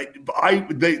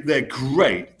 they're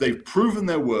great. They've proven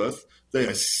their worth. They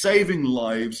are saving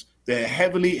lives. They're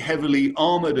heavily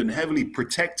armored and heavily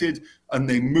protected, and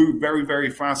they move very, very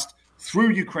fast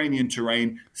through Ukrainian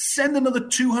terrain. Send another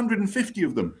 250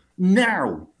 of them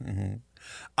now. Mm-hmm.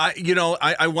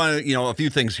 I want to, a few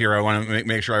things here. I want to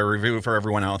make sure I review for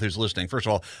everyone out who's listening. First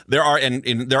of all, there are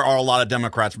a lot of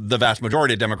Democrats. The vast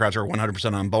majority of Democrats are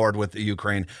 100% on board with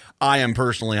Ukraine. I am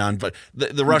personally on, but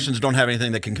the Russians don't have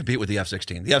anything that can compete with the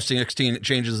F-16. The F-16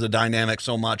 changes the dynamic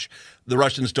so much. The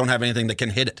Russians don't have anything that can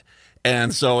hit it.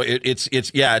 And so it's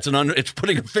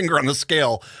putting a finger on the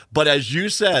scale. But as you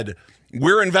said,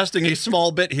 we're investing a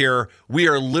small bit here. We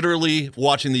are literally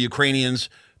watching the Ukrainians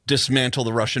dismantle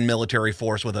the Russian military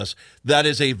force with us. That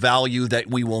is a value that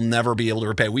we will never be able to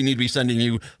repay. We need to be sending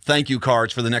you thank you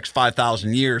cards for the next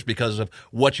 5,000 years because of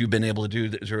what you've been able to do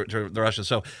to the Russians.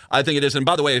 So I think it is. And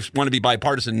by the way, if you want to be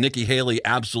bipartisan, Nikki Haley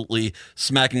absolutely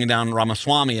smacking down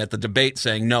Ramaswamy at the debate,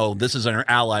 saying, no, this is our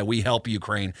ally. We help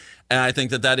Ukraine. And I think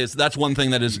that's one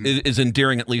thing that is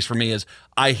endearing, at least for me, is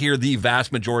I hear the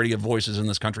vast majority of voices in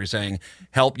this country saying,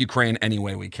 help Ukraine any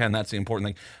way we can. That's the important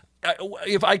thing.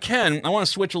 If I can, I want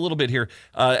to switch a little bit here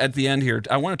at the end here.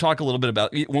 I want to talk a little bit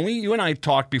about when you and I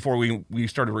talked before we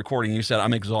started recording. You said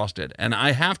I'm exhausted, and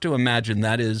I have to imagine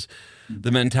that is the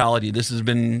mentality. This has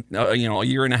been a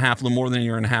year and a half, a little more than a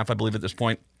year and a half, I believe, at this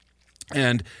point,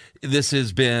 and this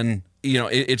has been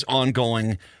it's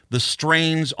ongoing. The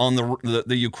strains on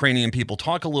the Ukrainian people.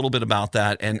 Talk a little bit about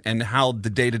that and how the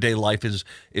day-to-day life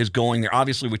is going there.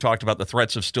 Obviously, we talked about the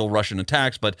threats of still Russian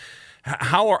attacks, but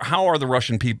how are the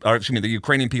Russian people, the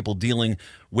Ukrainian people dealing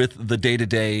with the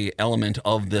day-to-day element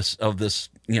of this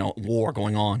war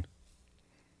going on?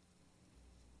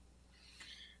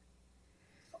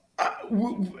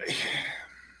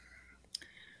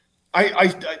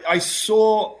 I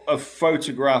saw a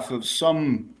photograph of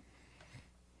some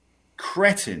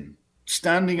cretin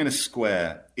standing in a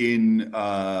square in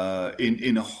the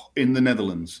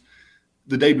Netherlands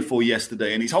the day before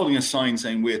yesterday, and he's holding a sign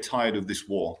saying we're tired of this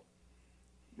war,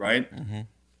 right? Mm-hmm.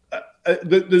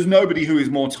 There's nobody who is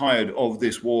more tired of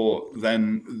this war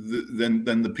than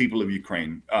the people of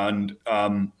Ukraine, and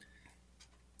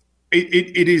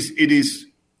it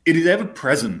is ever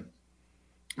present,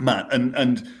 Matt,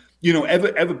 and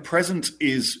ever present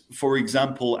is, for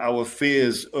example, our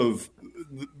fears of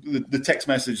the text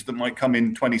message that might come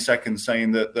in 20 seconds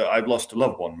saying that I've lost a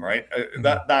loved one, right? Mm-hmm.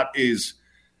 That is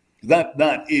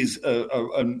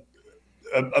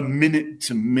a minute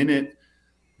to minute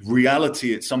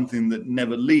reality. It's something that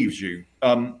never leaves you.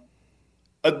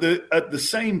 At the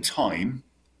same time,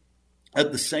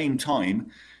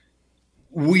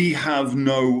 we have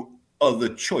no other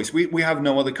choice. We have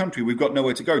no other country. We've got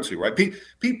nowhere to go to, right?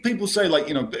 People say, like,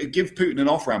 give Putin an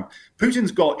off-ramp.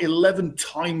 Putin's got 11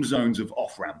 time zones of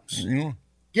off-ramps. Yeah.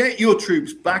 Get your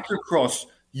troops back across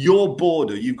your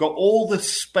border. You've got all the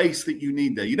space that you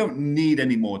need there. You don't need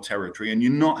any more territory, and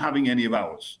you're not having any of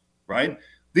ours, right?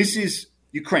 This is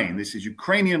Ukraine. This is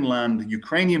Ukrainian land.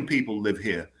 Ukrainian people live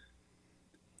here.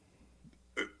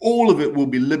 All of it will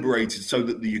be liberated so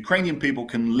that the Ukrainian people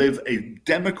can live a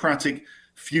democratic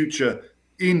future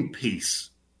in peace.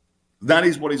 That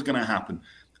is what is going to happen.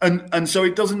 And so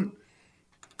it doesn't,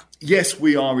 yes,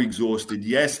 we are exhausted.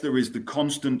 Yes, there is the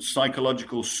constant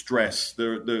psychological stress.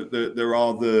 There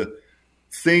are the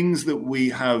things that we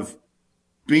have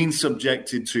been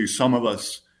subjected to, some of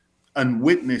us, and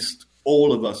witnessed,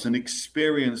 all of us, and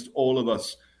experienced, all of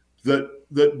us,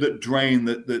 that drain,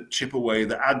 that chip away,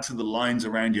 that add to the lines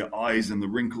around your eyes and the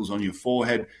wrinkles on your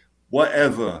forehead.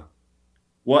 Whatever,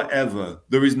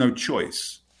 there is no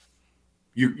choice.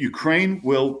 Ukraine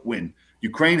will win.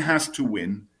 Ukraine has to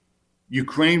win.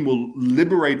 Ukraine will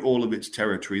liberate all of its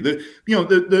territory.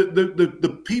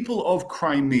 The people of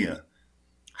Crimea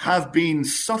have been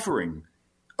suffering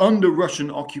under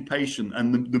Russian occupation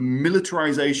and the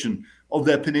militarization of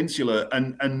their peninsula,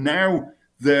 and now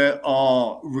there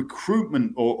are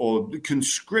recruitment or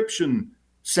conscription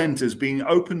centers being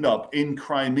opened up in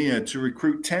Crimea to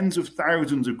recruit tens of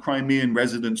thousands of Crimean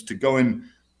residents to go and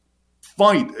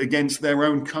fight against their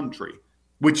own country,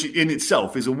 which in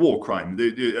itself is a war crime.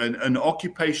 An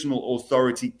occupational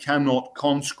authority cannot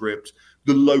conscript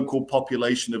the local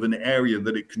population of an area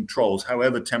that it controls,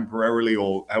 however temporarily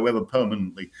or however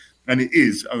permanently, and it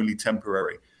is only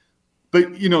temporary.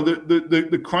 But,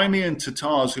 the Crimean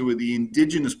Tatars, who are the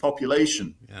indigenous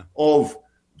population of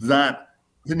that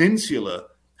peninsula,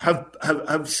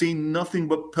 have seen nothing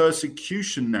but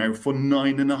persecution now for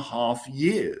 9.5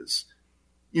 years.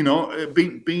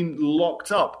 Being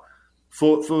locked up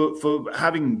for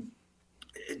having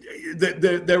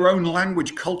their own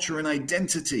language, culture, and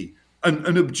identity,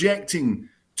 and objecting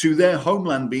to their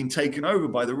homeland being taken over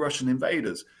by the Russian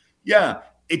invaders.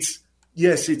 It's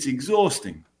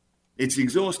exhausting. It's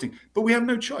exhausting, but we have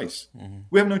no choice. Mm-hmm.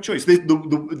 We have no choice.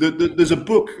 There's a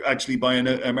book actually by an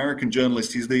American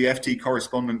journalist. He's the FT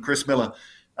correspondent, Chris Miller,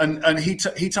 and he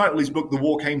titled his book "The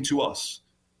War Came to Us,"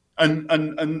 and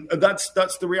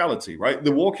that's the reality, right?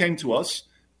 The war came to us,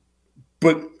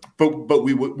 but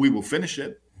we will finish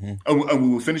it, mm-hmm. and we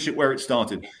will finish it where it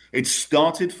started. It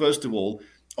started, first of all,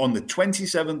 on the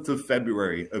 27th of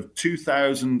February of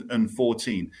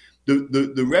 2014.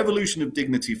 The Revolution of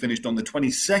Dignity finished on the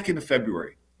 22nd of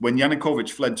February when Yanukovych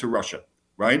fled to Russia,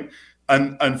 right?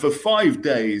 And for 5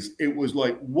 days, it was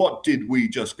like, what did we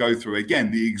just go through?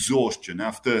 Again, the exhaustion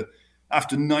after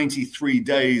 93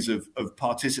 days of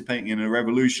participating in a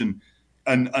revolution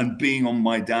and being on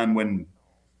Maidan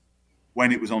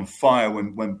when it was on fire,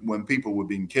 when people were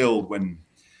being killed, when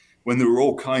there were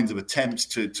all kinds of attempts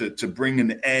to bring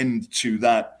an end to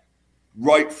that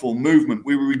rightful movement.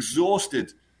 We were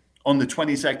exhausted on the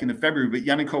 22nd of February, but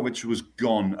Yanukovych was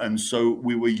gone. And so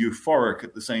we were euphoric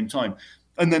at the same time.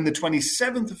 And then the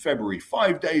 27th of February,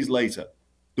 5 days later,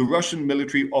 the Russian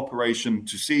military operation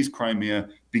to seize Crimea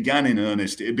began in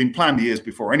earnest. It had been planned years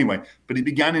before anyway, but it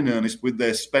began in earnest with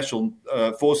their special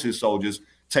forces soldiers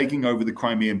taking over the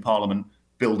Crimean Parliament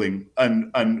building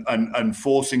and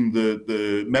forcing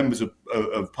the members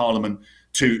of Parliament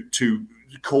to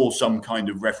call some kind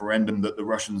of referendum that the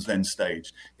Russians then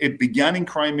staged. It began in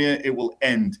Crimea. It will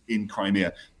end in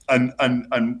Crimea. And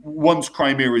once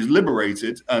Crimea is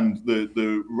liberated and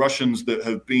the Russians that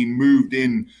have been moved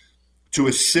in to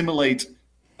assimilate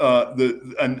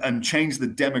and change the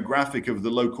demographic of the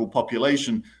local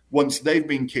population, once they've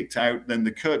been kicked out, then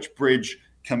the Kerch Bridge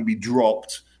can be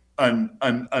dropped, and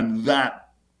that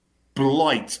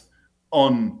blight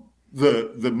on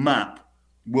the map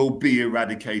will be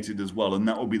eradicated as well. And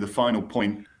that will be the final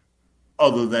point,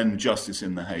 other than justice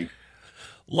in The Hague.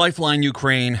 Lifeline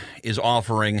Ukraine is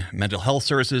offering mental health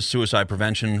services, suicide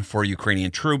prevention for Ukrainian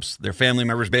troops, their family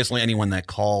members, basically anyone that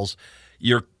calls.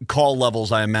 Your call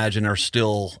levels, I imagine, are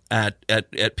still at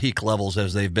peak levels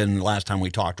as they've been last time we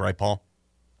talked, right, Paul?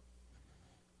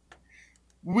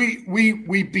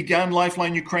 We began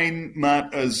Lifeline Ukraine,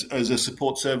 Matt, as a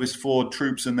support service for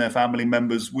troops and their family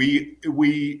members. We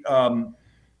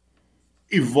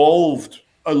evolved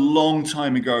a long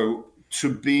time ago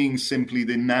to being simply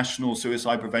the national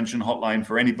suicide prevention hotline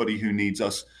for anybody who needs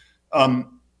us.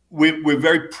 We're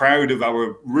very proud of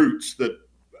our roots, that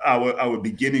our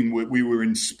beginning, we were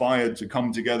inspired to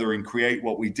come together and create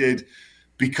what we did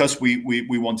because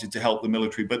we wanted to help the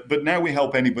military. But now we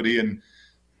help anybody. And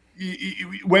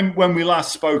when we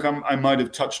last spoke, I might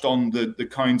have touched on the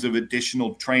kinds of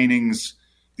additional trainings,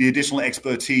 the additional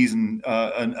expertise and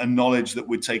knowledge that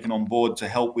we're taking on board to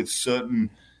help with certain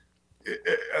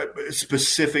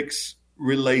specifics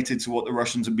related to what the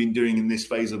Russians have been doing in this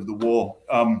phase of the war.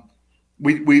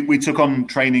 We took on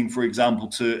training, for example,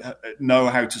 to know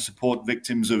how to support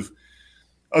victims of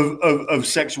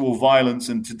sexual violence.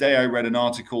 And today I read an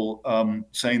article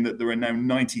saying that there are now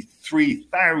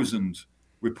 93,000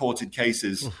 reported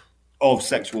cases of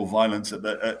sexual violence at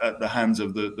the hands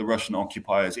of the Russian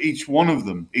occupiers. Each one of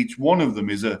them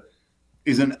is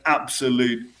an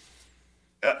absolute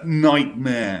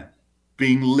nightmare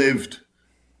being lived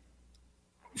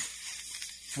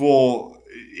for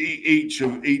each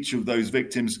of those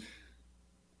victims.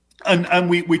 And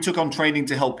we took on training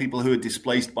to help people who are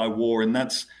displaced by war, and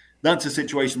that's a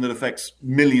situation that affects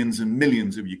millions and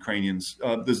millions of Ukrainians.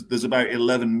 There's about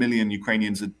 11 million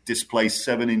Ukrainians displaced,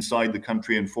 7 inside the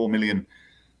country, and 4 million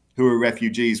who are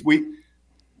refugees. We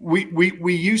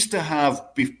used to have,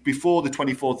 before the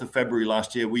 24th of February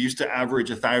last year, we used to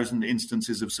average 1,000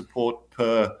 instances of support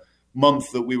per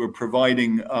month that we were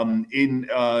providing. In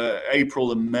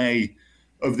April and May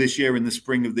of this year, in the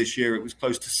spring of this year, it was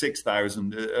close to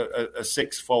 6,000, a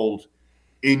six-fold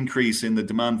increase in the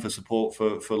demand for support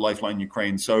for Lifeline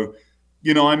Ukraine. So,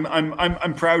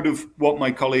 I'm proud of what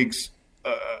my colleagues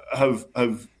have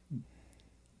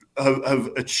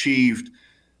achieved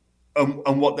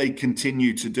and what they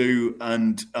continue to do.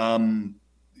 And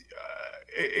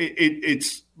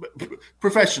it's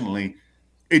professionally,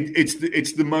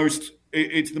 it's the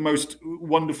most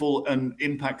wonderful and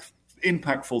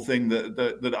impactful thing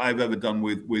that I've ever done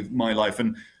with my life.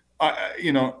 And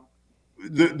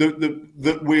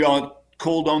that we are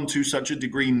called on to such a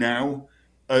degree now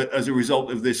as a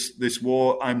result of this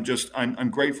war.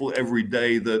 I'm grateful every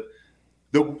day that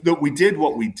we did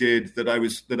what we did, that I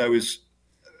was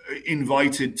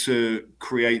invited to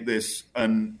create this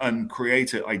and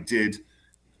create it. I did,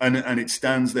 and it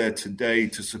stands there today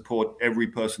to support every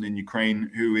person in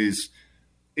Ukraine who is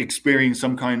experiencing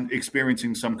some kind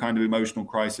of emotional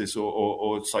crisis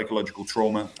or psychological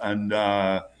trauma. And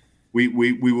we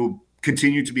will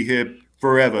continue to be here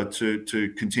forever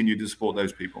to continue to support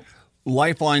those people.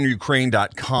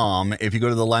 LifelineUkraine.com. If you go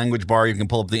to the language bar, you can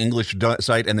pull up the English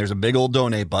site, and there's a big old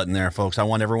donate button there, folks. I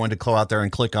want everyone to go out there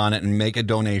and click on it and make a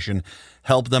donation,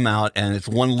 help them out. And it's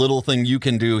one little thing you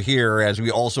can do here as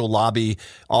we also lobby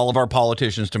all of our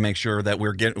politicians to make sure that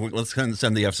let's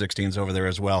send the F-16s over there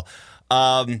as well.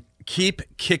 Keep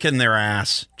kicking their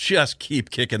ass. Just keep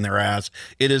kicking their ass.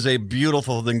 It is a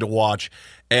beautiful thing to watch.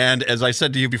 And as I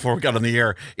said to you before we got on the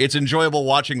air, it's enjoyable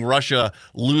watching Russia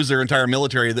lose their entire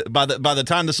military. By the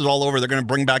time this is all over, they're going to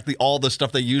bring back all the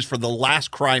stuff they used for the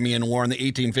last Crimean War in the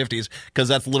 1850s, because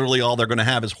that's literally all they're going to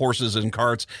have is horses and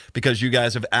carts, because you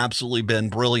guys have absolutely been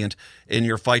brilliant in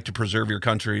your fight to preserve your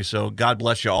country. So God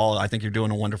bless you all. I think you're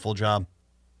doing a wonderful job.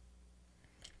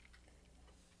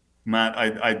 Matt,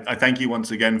 I thank you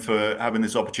once again for having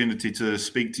this opportunity to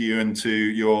speak to you and to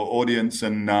your audience,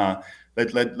 and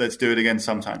let's do it again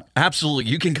sometime. Absolutely.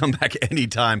 You can come back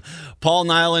anytime. Paul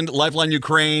Niland, Lifeline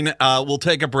Ukraine. We'll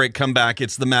take a break, come back.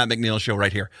 It's the Matt McNeil Show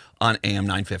right here on AM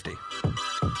 950.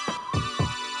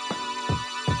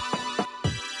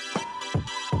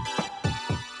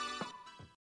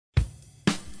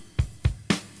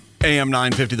 AM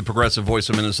 950, the progressive voice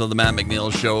of Minnesota, the Matt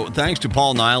McNeil Show. Thanks to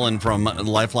Paul Niland from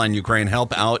Lifeline Ukraine.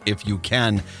 Help out if you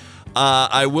can.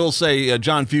 I will say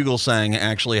John Fugelsang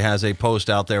actually has a post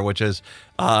out there which is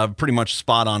pretty much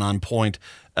spot on point.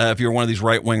 If you're one of these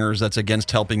right-wingers that's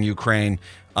against helping Ukraine,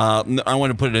 I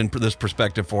want to put it in this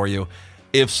perspective for you.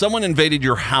 If someone invaded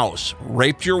your house,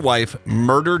 raped your wife,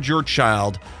 murdered your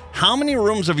child, how many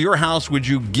rooms of your house would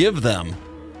you give them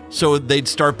so they'd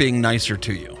start being nicer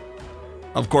to you?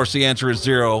 Of course, the answer is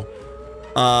 0.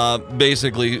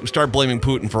 Basically, start blaming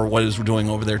Putin for what he's doing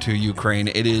over there to Ukraine.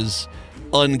 It is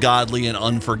ungodly and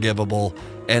unforgivable.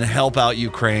 And help out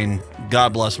Ukraine.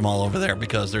 God bless them all over there,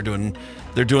 because they're doing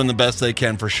the best they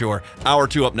can for sure. Hour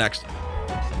 2 up next.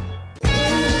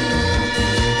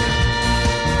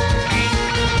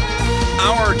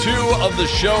 Hour 2 of the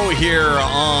show here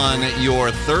on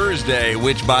your Thursday,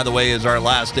 which, by the way, is our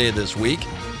last day this week.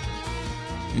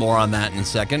 More on that in a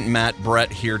second. Matt Brett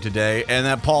here today. And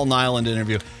that Paul Niland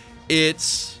interview.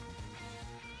 It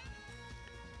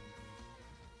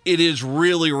is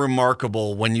really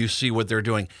remarkable when you see what they're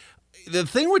doing. The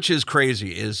thing which is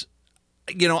crazy is,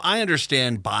 I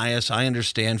understand bias. I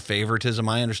understand favoritism.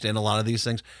 I understand a lot of these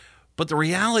things. But the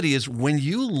reality is, when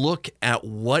you look at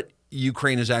what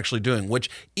Ukraine is actually doing, which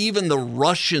even the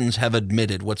Russians have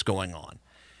admitted what's going on.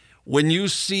 When you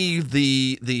see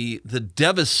the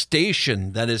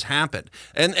devastation that has happened,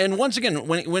 and once again,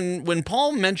 when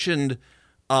Paul mentioned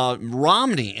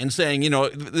Romney and saying,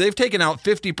 they've taken out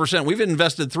 50%, we've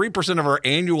invested 3% of our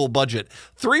annual budget,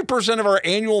 3% of our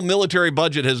annual military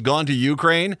budget has gone to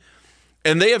Ukraine,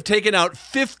 and they have taken out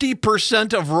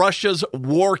 50% of Russia's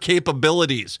war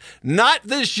capabilities. Not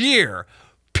this year,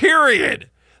 period.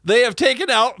 They have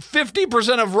taken out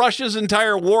 50% of Russia's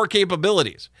entire war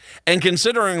capabilities. And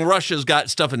considering Russia's got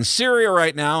stuff in Syria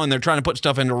right now and they're trying to put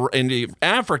stuff into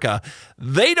Africa,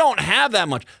 they don't have that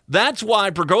much. That's why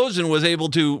Prigozhin was able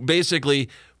to basically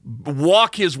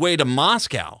walk his way to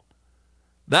Moscow.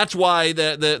 That's why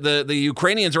the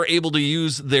Ukrainians are able to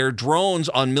use their drones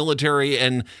on military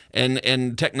and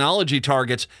technology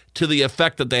targets to the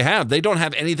effect that they have. They don't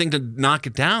have anything to knock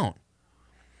it down.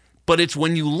 But it's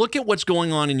when you look at what's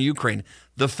going on in Ukraine,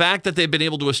 the fact that they've been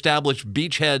able to establish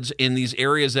beachheads in these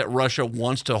areas that Russia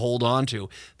wants to hold on to,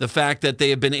 the fact that they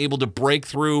have been able to break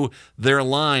through their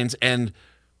lines, and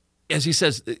as he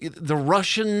says, the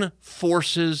Russian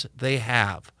forces they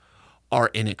have are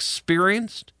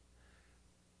inexperienced,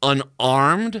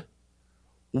 unarmed,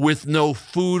 with no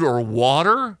food or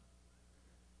water.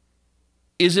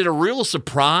 Is it a real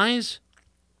surprise?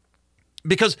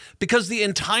 Because the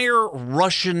entire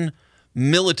Russian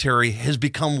military has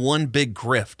become one big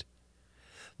grift.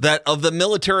 That of the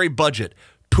military budget,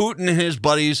 Putin and his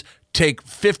buddies take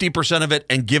 50% of it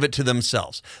and give it to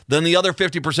themselves. Then the other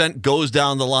 50% goes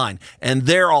down the line, and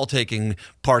they're all taking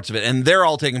parts of it, and they're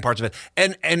all taking parts of it.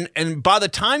 And by the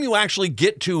time you actually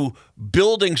get to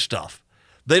building stuff,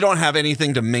 they don't have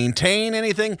anything to maintain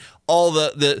anything. All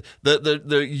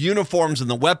the uniforms and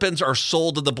the weapons are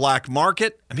sold to the black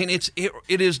market. I mean,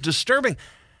 it is disturbing.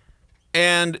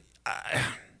 And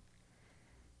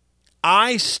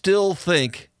I still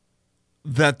think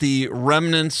that the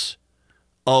remnants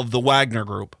of the Wagner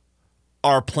Group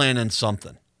are planning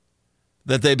something.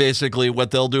 That they basically,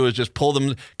 what they'll do is just pull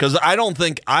them, because I don't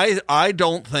think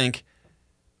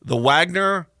the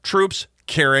Wagner troops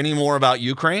care any more about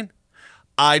Ukraine.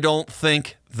 I don't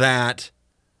think that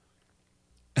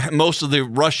most of the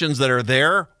Russians that are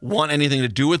there want anything to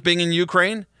do with being in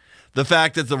Ukraine. The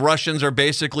fact that the Russians are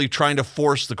basically trying to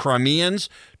force the Crimeans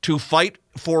to fight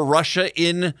for Russia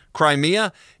in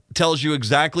Crimea tells you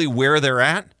exactly where they're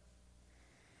at.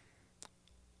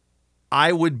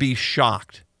 I would be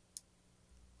shocked.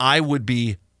 I would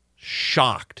be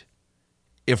shocked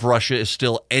if Russia is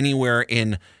still anywhere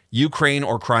in Ukraine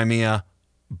or Crimea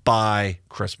by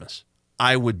Christmas.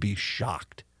 I would be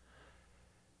shocked.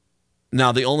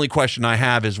 Now, the only question I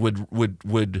have is would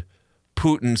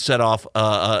Putin set off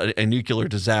a nuclear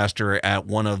disaster at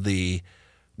one of the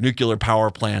nuclear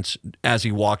power plants as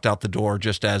he walked out the door,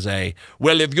 just as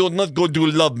well, if you're not going to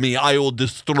love me, I will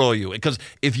destroy you. Because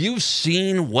if you've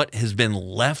seen what has been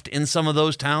left in some of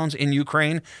those towns in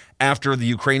Ukraine after the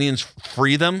Ukrainians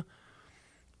free them,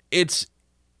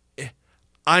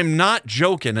 I'm not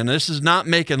joking, and this is not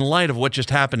making light of what just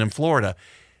happened in Florida.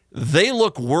 They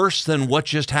look worse than what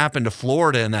just happened to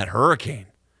Florida in that hurricane.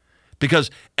 Because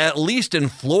at least in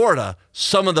Florida,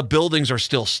 some of the buildings are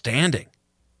still standing.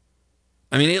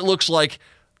 I mean, it looks like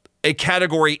a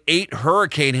Category 8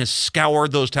 hurricane has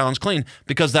scoured those towns clean,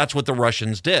 because that's what the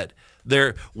Russians did.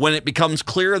 When it becomes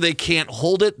clear they can't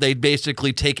hold it, they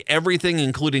basically take everything,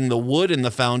 including the wood and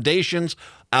the foundations,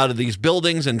 out of these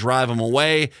buildings and drive them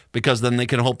away, because then they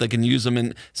can hope they can use them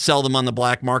and sell them on the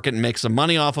black market and make some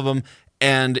money off of them.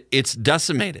 And it's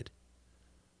decimated.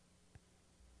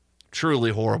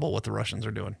 Truly horrible what the Russians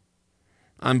are doing.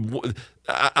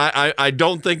 I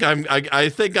don't think I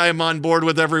think I'm on board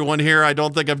with everyone here. I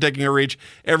don't think I'm taking a reach.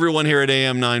 Everyone here at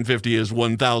AM 950 is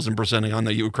 1,000% on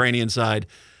the Ukrainian side.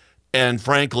 And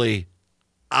frankly,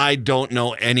 I don't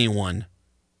know anyone,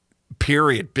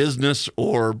 period, business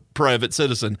or private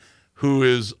citizen, who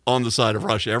is on the side of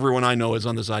Russia. Everyone I know is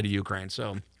on the side of Ukraine.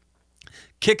 So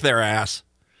kick their ass.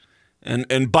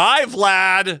 And bye,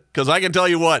 Vlad, because I can tell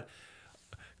you what.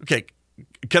 Okay,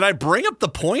 can I bring up the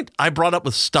point I brought up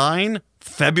with Stein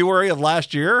February of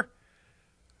last year?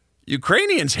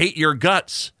 Ukrainians hate your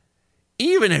guts,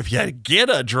 even if you get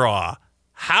a draw.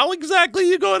 How exactly are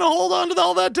you going to hold on to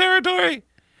all that territory?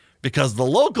 Because the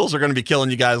locals are going to be killing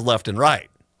you guys left and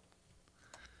right.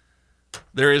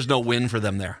 There is no win for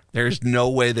them there. There is no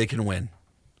way they can win.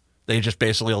 They just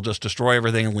basically will just destroy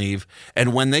everything and leave.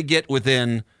 And when they get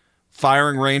within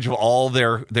firing range of all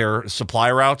their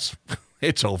supply routes,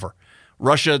 it's over.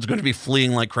 Russia is going to be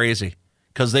fleeing like crazy,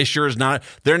 because they're not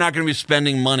going to be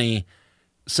spending money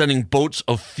sending boats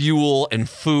of fuel and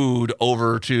food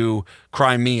over to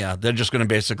Crimea. They're just going to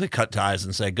basically cut ties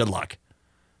and say good luck.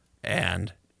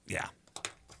 And yeah,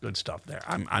 good stuff there.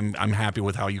 I'm happy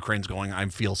with how Ukraine's going. I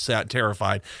feel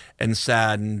terrified and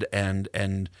saddened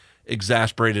and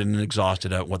exasperated and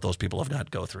exhausted at what those people have got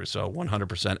to go through. So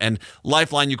 100%. And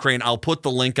Lifeline Ukraine, I'll put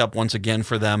the link up once again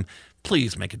for them.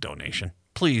 Please make a donation.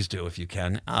 Please do if you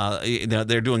can.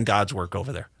 They're doing God's work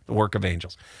over there, the work of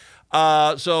angels.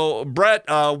 So Brett,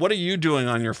 what are you doing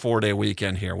on your 4-day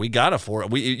weekend here? We got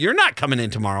you're not coming in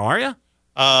tomorrow, are you?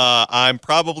 I'm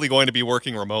probably going to be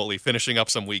working remotely, finishing up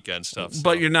some weekend stuff. So.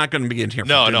 But you're not going to be in here.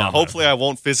 No. Hopefully I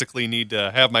won't physically need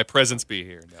to have my presence be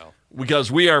here. No.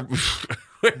 Because we are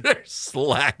we're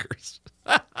slackers.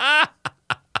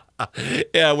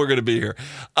 Yeah, we're going to be here.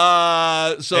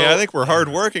 I think we're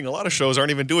hardworking. A lot of shows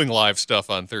aren't even doing live stuff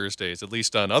on Thursdays, at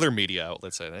least on other media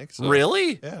outlets, I think. So,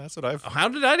 really? Yeah, that's what I've... How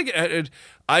did I get...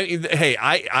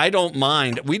 I don't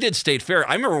mind. We did State Fair.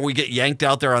 I remember we get yanked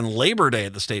out there on Labor Day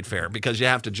at the State Fair because you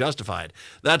have to justify it.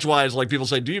 That's why it's like people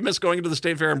say, do you miss going to the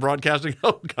State Fair and broadcasting?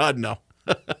 Oh, God, no.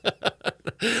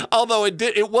 Although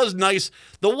it was nice.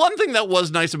 The one thing that was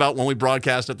nice about when we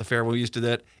broadcast at the fair when we used to do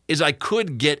that is I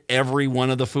could get every one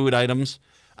of the food items.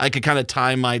 I could kind of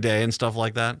time my day and stuff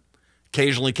like that.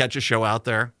 Occasionally catch a show out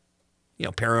there,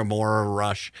 Paramore or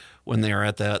Rush when they were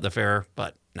at the fair.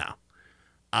 But no,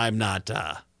 I'm not.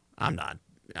 I'm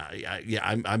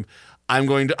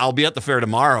going to. I'll be at the fair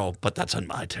tomorrow, but that's on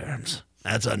my terms.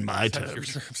 That's on my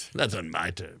terms. That's on my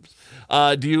terms.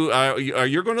 Are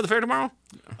you going to the fair tomorrow?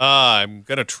 I'm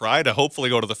going to try to hopefully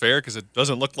go to the fair because it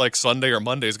doesn't look like Sunday or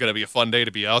Monday is going to be a fun day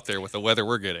to be out there with the weather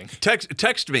we're getting.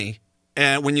 Text me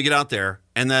when you get out there,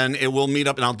 and then we'll meet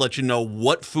up, and I'll let you know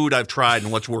what food I've tried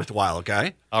and what's worthwhile,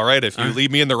 okay? All right, if you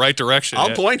lead me in the right direction.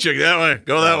 I'll point you that way.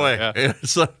 Go that way. Yeah.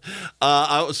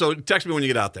 So text me when you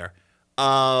get out there.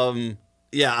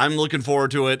 Yeah, I'm looking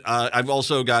forward to it. I've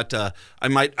also got. I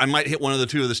might hit one of the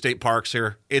two of the state parks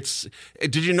here.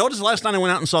 Did you notice last night I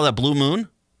went out and saw that blue moon,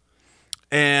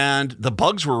 and the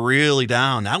bugs were really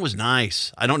down. That was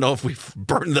nice. I don't know if we've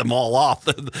burned them all off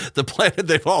the planet.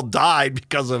 They've all died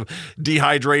because of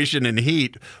dehydration and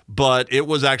heat. But it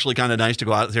was actually kind of nice to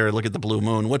go out there and look at the blue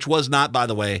moon, which was not, by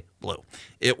the way, blue.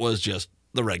 It was just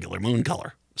the regular moon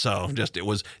color. So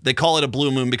they call it a blue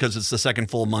moon because it's the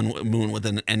second full moon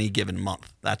within any given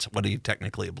month. That's what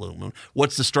technically a blue moon.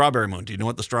 What's the strawberry moon? Do you know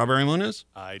what the strawberry moon is?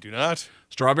 I do not.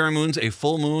 Strawberry moon's a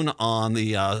full moon on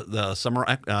the summer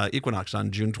equinox on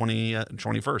June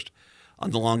 21st,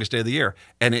 on the longest day of the year.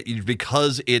 And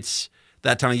because it's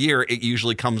that time of year, it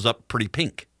usually comes up pretty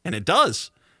pink. And it does.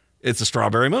 It's a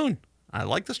strawberry moon. I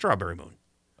like the strawberry moon.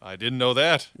 I didn't know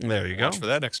that. There you go. Watch for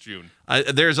that next June.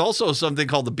 There's also something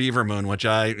called the beaver moon, which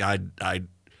okay,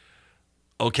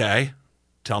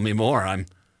 tell me more. I'm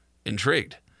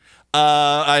intrigued.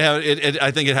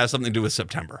 I think it has something to do with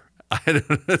September. I bet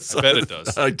it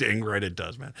does. Dang right it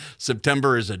does, man.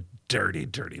 September is a dirty,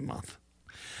 dirty month.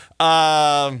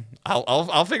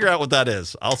 I'll figure out what that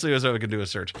is. I'll see if I can do a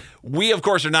search. We, of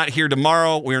course, are not here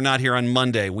tomorrow. We are not here on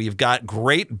Monday. We've got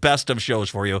great best of shows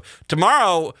for you.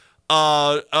 Tomorrow,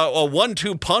 a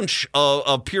 1-2 punch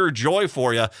of pure joy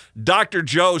for you. Dr.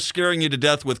 Joe scaring you to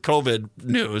death with COVID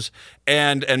news,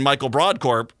 and Michael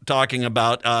Broadcorp talking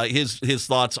about his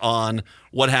thoughts on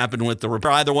what happened with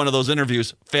either one of those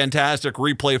interviews. Fantastic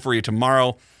replay for you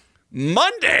tomorrow.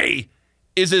 Monday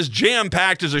is as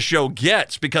jam-packed as a show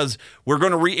gets because we're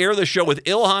going to re-air the show with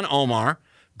Ilhan Omar,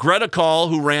 Greta Call,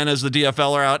 who ran as the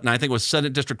DFLer out, and I think it was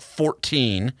Senate District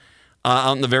 14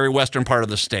 out in the very western part of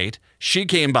the state. She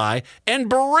came by,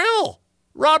 and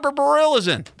Robert Baril is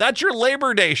in. That's your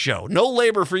Labor Day show. No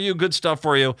labor for you. Good stuff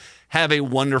for you. Have a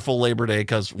wonderful Labor Day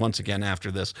because, once again, after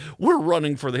this, we're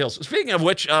running for the hills. Speaking of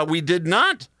which, we did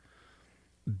not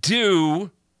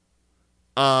do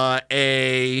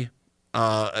we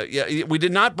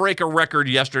did not break a record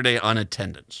yesterday on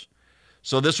attendance.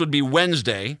 So this would be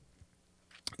Wednesday,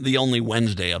 the only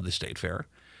Wednesday of the State Fair.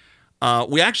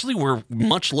 We actually were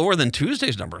much lower than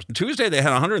Tuesday's numbers. Tuesday, they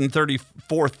had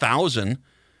 134,000,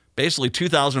 basically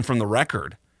 2,000 from the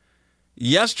record.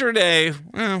 Yesterday,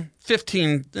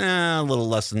 15, a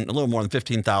little more than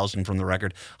 15,000 from the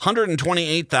record.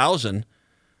 128,000,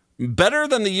 better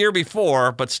than the year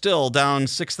before, but still down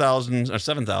 6,000 or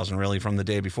 7,000 really from the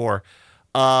day before.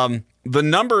 The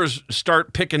numbers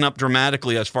start picking up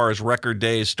dramatically as far as record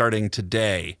days starting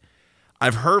today.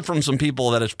 I've heard from some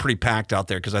people that it's pretty packed out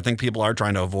there because I think people are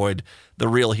trying to avoid the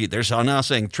real heat. They're now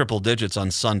saying triple digits on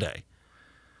Sunday.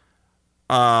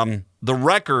 The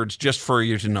records, just for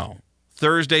you to know,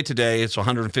 Thursday today, it's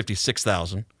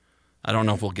 156,000. I don't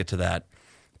know if we'll get to that.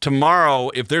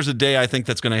 Tomorrow, if there's a day I think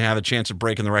that's going to have a chance of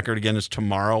breaking the record again, is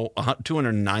tomorrow,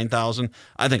 209,000.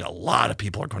 I think a lot of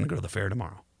people are going to go to the fair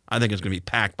tomorrow. I think it's going to be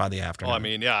packed by the afternoon. Oh, I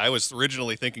mean, yeah, I was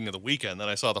originally thinking of the weekend. Then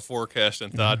I saw the forecast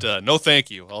and thought, no,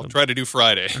 thank you. I'll try to do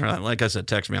Friday. All right, like I said,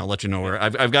 text me. I'll let you know where.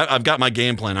 I've got my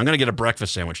game plan. I'm going to get a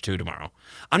breakfast sandwich too tomorrow.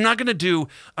 I'm not going to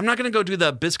go do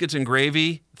the biscuits and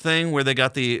gravy thing where they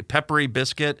got the peppery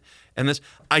biscuit and this.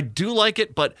 I do like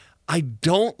it, but I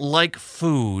don't like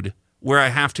food where I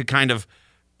have to kind of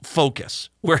focus.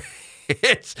 Where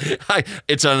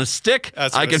it's on a stick.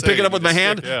 I can pick it up with my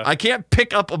hand. Yeah. I can't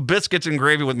pick up a biscuits and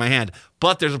gravy with my hand.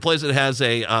 But there's a place that has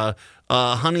a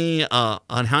honey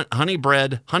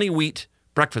bread, honey wheat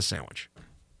breakfast sandwich.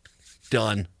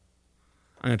 Done.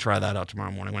 I'm going to try that out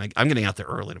tomorrow morning. I'm getting out there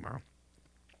early tomorrow.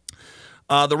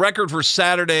 The record for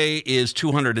Saturday is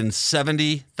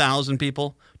 270,000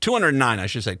 people. 209, I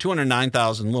should say.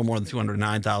 209,000, a little more than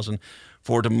 209,000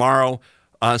 for tomorrow.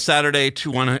 Saturday,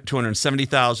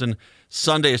 270,000.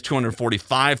 Sunday is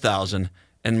 245,000.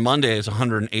 And Monday is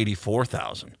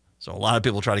 184,000. So a lot of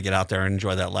people try to get out there and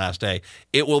enjoy that last day.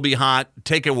 It will be hot.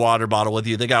 Take a water bottle with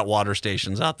you. They got water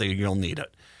stations out there. You'll need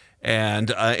it. And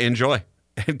enjoy.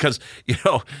 Because,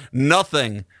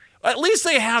 nothing... At least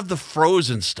they have the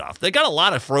frozen stuff. They got a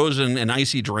lot of frozen and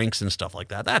icy drinks and stuff like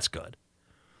that. That's good.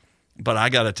 But I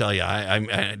got to tell you,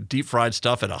 I deep fried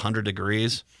stuff at 100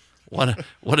 degrees.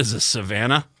 What is this,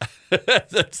 Savannah?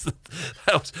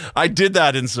 I did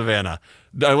that in Savannah.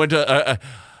 I went to.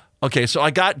 Okay, so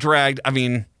I got dragged. I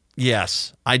mean,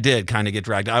 yes, I did kind of get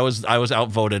dragged. I was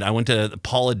outvoted. I went to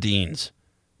Paula Dean's.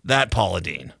 That Paula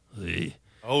Dean.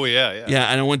 Oh yeah. Yeah,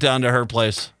 and I went down to her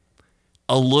place.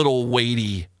 A little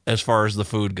weighty as far as the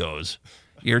food goes.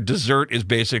 Your dessert is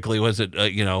basically, it's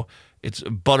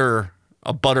a butter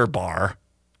bar.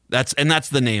 That's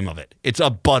the name of it. It's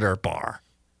a butter bar.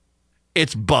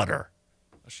 It's butter.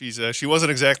 She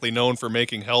wasn't exactly known for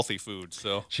making healthy food,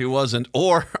 so she wasn't,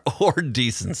 or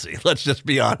decency. Let's just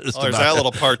be honest. There's that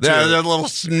little part too. That little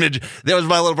smidge. That was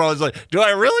my little problem. It's like, do I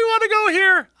really want to go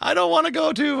here? I don't want to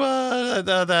go to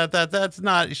That's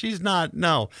not. She's not.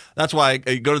 No. That's why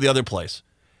I go to the other place.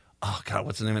 Oh God,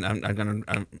 what's the name?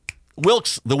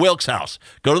 Wilkes, the Wilkes House.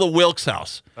 Go to the Wilkes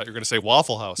House. I thought you were going to say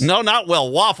Waffle House. No,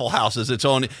 Waffle House is its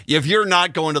own. If you're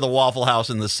not going to the Waffle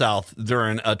House in the South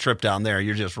during a trip down there,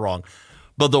 you're just wrong.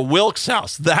 But the Wilkes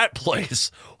House, that place,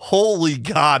 holy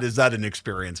God, is that an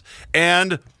experience?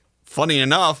 And funny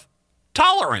enough,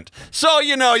 tolerant. So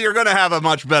you're going to have a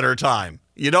much better time.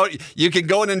 You can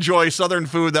go and enjoy Southern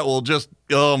food that will just,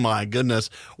 oh my goodness,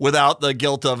 without the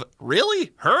guilt of, really?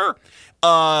 Her?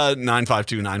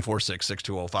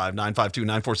 952-946-6205,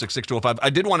 952-946-6205. I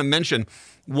did want to mention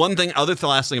one thing,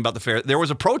 last thing about the fair. There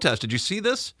was a protest. Did you see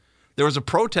this? There was a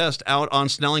protest out on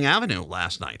Snelling Avenue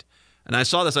last night. And I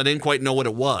saw this. I didn't quite know what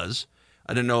it was.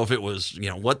 I didn't know if it was,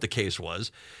 what the case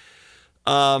was.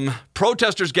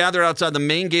 Protesters gathered outside the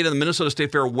main gate of the Minnesota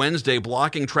State Fair Wednesday,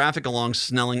 blocking traffic along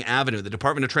Snelling Avenue. The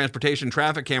Department of Transportation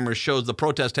traffic cameras shows the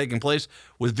protest taking place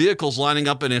with vehicles lining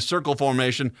up in a circle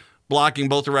formation, blocking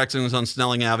both directions on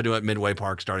Snelling Avenue at Midway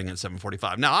Park starting at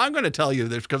 7:45. Now, I'm going to tell you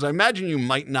this because I imagine you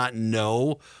might not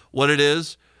know what it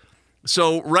is.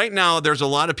 So right now, there's a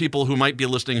lot of people who might be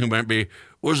listening who might be,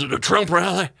 was it a Trump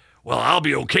rally? Well, I'll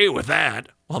be okay with that.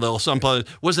 Well,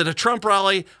 was it a Trump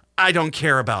rally? I don't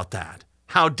care about that.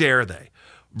 How dare they?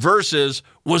 Versus,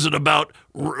 was it about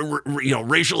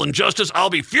racial injustice? I'll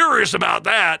be furious about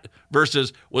that.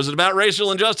 Versus, was it about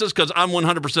racial injustice? Because I'm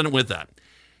 100% with that.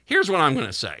 Here's what I'm going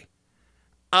to say.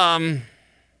 I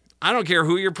don't care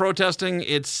who you're protesting.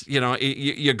 It's,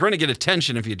 you're going to get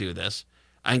attention if you do this.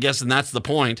 I'm guessing that's the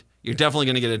point. You're definitely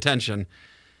going to get attention.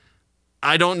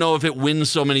 I don't know if it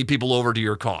wins so many people over to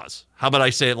your cause. How about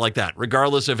I say it like that?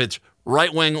 Regardless if it's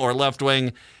right wing or left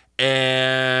wing.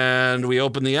 And we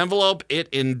open the envelope. It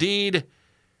indeed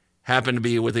happened to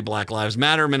be with the Black Lives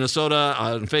Matter Minnesota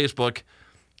on Facebook.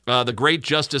 The Great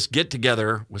Justice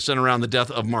Get-Together was centered around the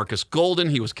death of Marcus Golden.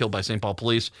 He was killed by St. Paul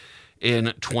police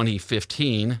in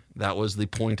 2015. That was the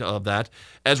point of that.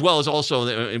 As well as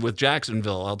also with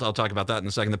Jacksonville. I'll talk about that in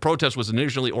a second. The protest was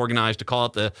initially organized to call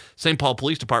out the St. Paul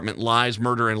Police Department lies,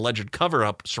 murder, and alleged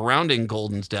cover-up surrounding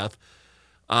Golden's death.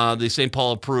 The St.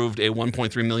 Paul approved a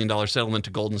 $1.3 million settlement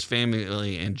to Golden's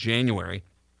family in January.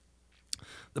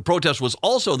 The protest was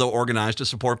also, though, organized to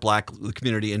support black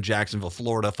community in Jacksonville,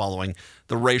 Florida, following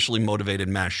the racially motivated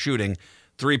mass shooting.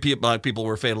 3 black people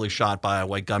were fatally shot by a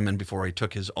white gunman before he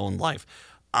took his own life.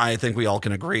 I think we all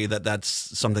can agree that that's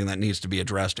something that needs to be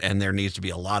addressed, and there needs to be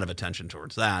a lot of attention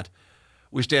towards that.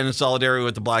 We stand in solidarity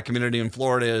with the black community in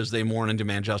Florida as they mourn and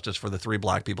demand justice for the 3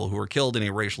 black people who were killed in a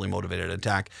racially motivated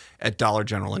attack at Dollar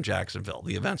General in Jacksonville.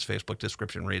 The event's Facebook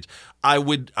description reads, I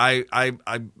want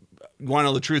to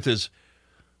know the truth is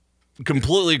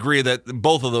completely agree that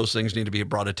both of those things need to be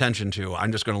brought attention to.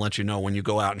 I'm just going to let you know when you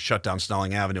go out and shut down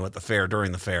Selling Avenue at the fair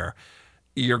during the fair,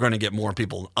 you're going to get more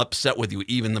people upset with you,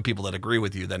 even the people that agree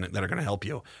with you, that are going to help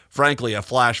you. Frankly, a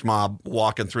flash mob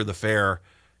walking through the fair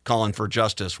calling for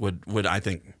justice would I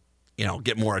think,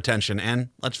 get more attention, and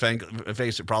let's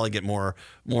face it, probably get more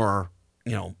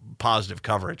positive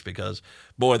coverage, because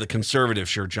boy, the conservatives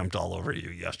sure jumped all over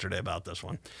you yesterday about this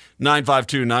one.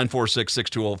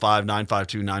 952-946-6205,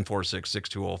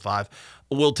 952-946-6205.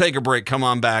 We'll take a break. Come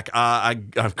on back.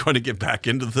 I'm going to get back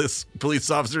into this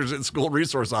police officers and school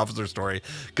resource officer story,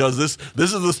 because this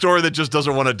is the story that just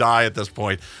doesn't want to die at this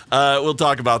point. We'll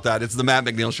talk about that. It's the Matt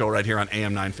McNeil Show right here on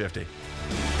AM 950.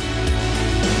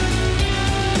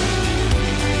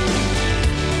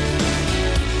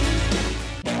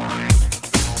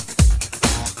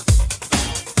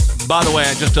 By the way,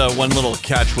 just one little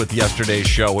catch with yesterday's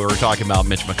show. We were talking about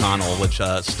Mitch McConnell, which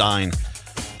Stein.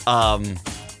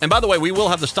 And by the way, we will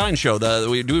have the Stein show.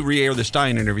 We do re-air the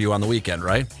Stein interview on the weekend,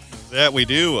 right? That we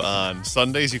do. On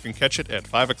Sundays, you can catch it at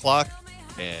 5 o'clock.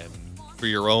 And for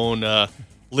your own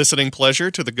listening pleasure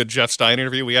to the good Jeff Stein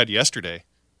interview we had yesterday,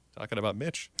 talking about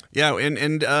Mitch. Yeah,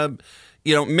 and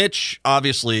Mitch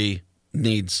obviously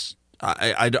needs.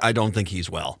 I don't think he's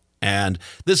well, and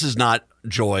this is not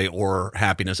joy or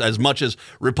happiness as much as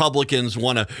Republicans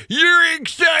want to. You're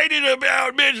excited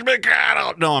about Mitch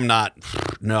McConnell. No, I'm not.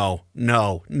 No.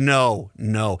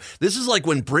 This is like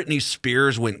when Britney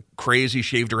Spears went crazy,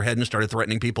 shaved her head, and started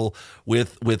threatening people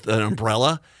with an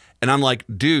umbrella. And I'm like,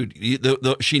 dude,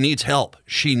 she needs help.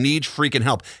 She needs freaking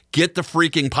help. Get the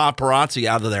freaking paparazzi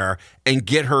out of there and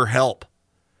get her help.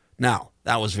 Now,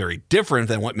 that was very different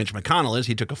than what Mitch McConnell is.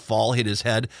 He took a fall, hit his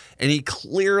head, and he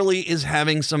clearly is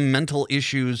having some mental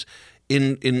issues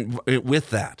with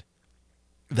that.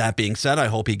 That being said, I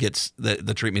hope he gets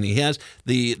the treatment he has.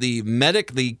 The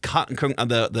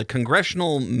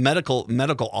Congressional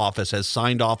Medical Office has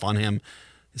signed off on him,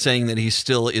 saying that he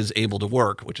still is able to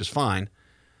work, which is fine.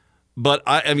 But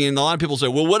I mean, a lot of people say,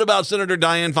 well, what about Senator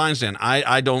Dianne Feinstein?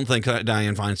 I don't think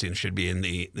Dianne Feinstein should be in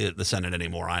the Senate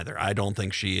anymore either. I don't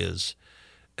think she is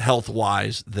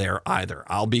health-wise there either.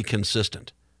 I'll be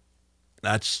consistent.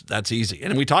 That's easy.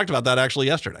 And we talked about that actually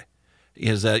yesterday,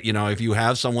 is that, if you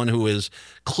have someone who is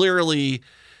clearly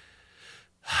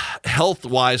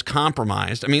health-wise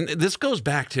compromised. I mean, this goes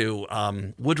back to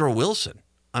Woodrow Wilson.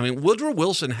 I mean, Woodrow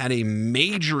Wilson had a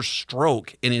major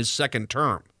stroke in his second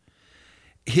term.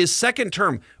 His second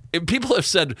term, people have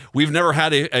said we've never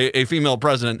had a female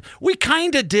president. We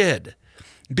kind of did.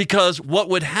 Because what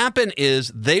would happen is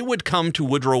they would come to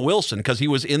Woodrow Wilson because he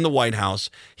was in the White House.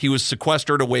 He was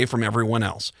sequestered away from everyone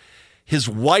else. His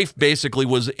wife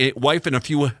wife and a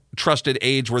few trusted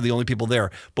aides were the only people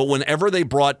there. But whenever they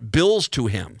brought bills to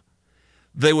him,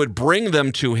 they would bring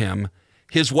them to him.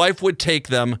 His wife would take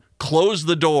them, close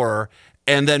the door,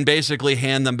 and then basically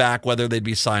hand them back whether they'd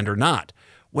be signed or not.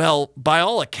 Well, by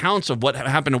all accounts of what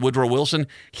happened to Woodrow Wilson,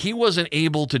 he wasn't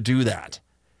able to do that.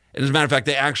 And as a matter of fact,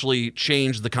 they actually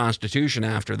changed the Constitution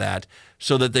after that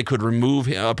so that they could remove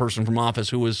a person from office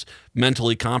who was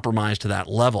mentally compromised to that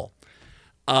level,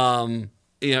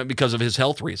 because of his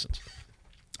health reasons.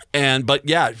 But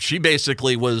she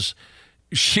was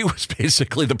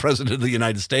basically the president of the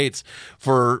United States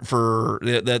for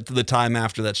the time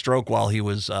after that stroke while he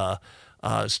was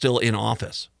still in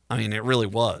office. I mean, it really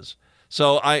was.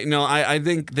 So I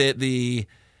think that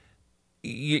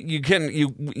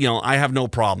I have no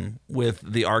problem with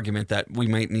the argument that we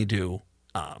might need to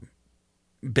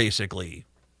basically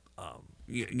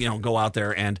go out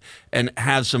there and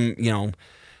have some,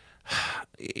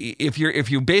 if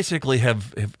you basically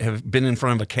have been in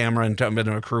front of a camera and been in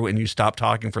a crew and you stop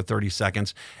talking for 30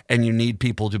 seconds and you need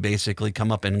people to basically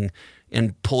come up and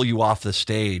pull you off the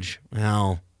stage.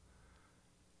 Well,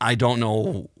 I don't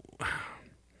know.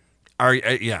 I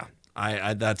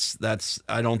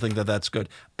don't think that that's good.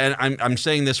 And I'm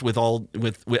saying this with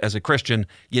as a Christian,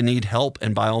 you need help,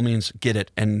 and by all means get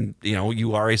it. And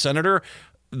you are a senator,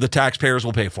 the taxpayers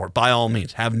will pay for it. By all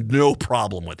means, have no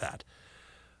problem with that.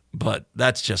 But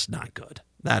that's just not good.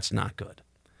 That's not good.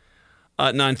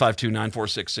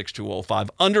 952-946-6205.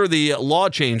 Under the law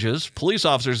changes, police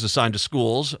officers assigned to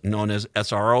schools, known as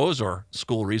SROs or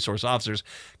school resource officers,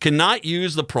 cannot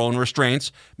use the prone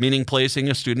restraints, meaning placing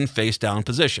a student face down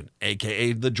position,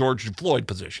 aka the George Floyd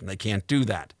position. They can't do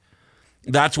that.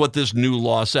 That's what this new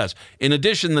law says. In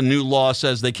addition, the new law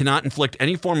says they cannot inflict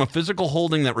any form of physical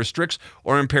holding that restricts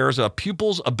or impairs a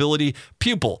pupil's ability,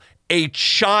 a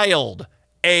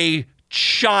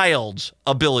child's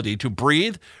ability to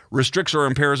breathe, restricts or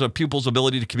impairs a pupil's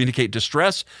ability to communicate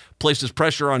distress, places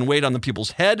pressure on weight on the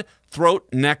pupil's head, throat,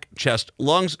 neck, chest,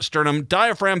 lungs, sternum,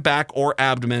 diaphragm, back, or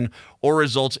abdomen, or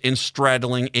results in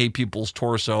straddling a pupil's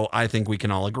torso. I think we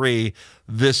can all agree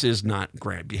this is not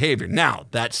grand behavior. Now,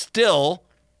 that's still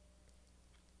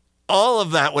all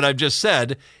of that, what I've just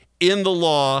said, in the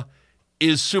law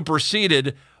is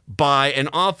superseded by an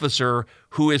officer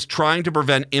who is trying to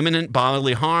prevent imminent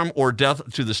bodily harm or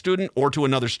death to the student or to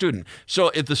another student. So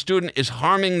if the student is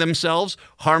harming themselves,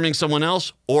 harming someone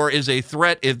else, or is a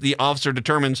threat, if the officer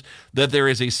determines that there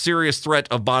is a serious threat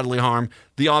of bodily harm,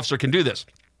 the officer can do this.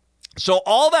 So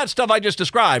all that stuff I just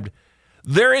described,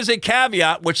 there is a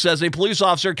caveat which says a police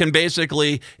officer can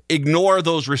basically ignore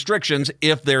those restrictions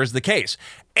if there's the case.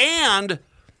 And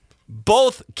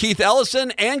both Keith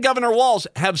Ellison and Governor Walz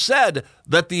have said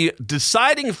that the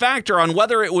deciding factor on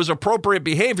whether it was appropriate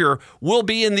behavior will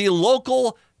be in the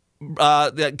local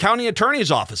the county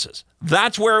attorney's offices.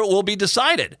 That's where it will be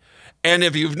decided. And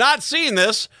if you've not seen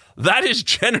this, that is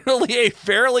generally a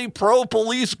fairly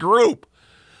pro-police group.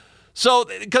 So,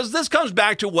 because this comes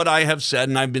back to what I have said,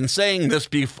 and I've been saying this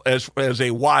as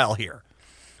a while here.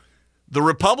 The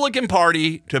Republican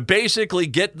Party, to basically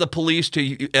get the police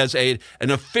to as an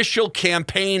official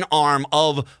campaign arm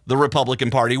of the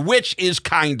Republican Party, which is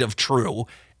kind of true.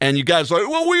 And you guys are like,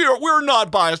 well, we're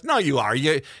not biased. No, you are.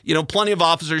 You know, plenty of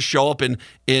officers show up in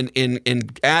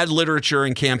ad literature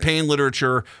and campaign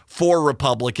literature for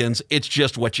Republicans. It's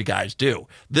just what you guys do.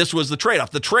 This was the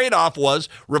trade-off. The trade-off was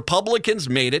Republicans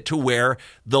made it to where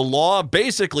the law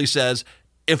basically says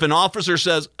if an officer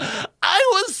says,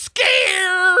 I was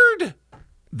scared,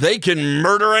 they can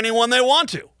murder anyone they want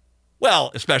to. Well,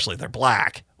 especially if they're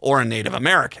black or a Native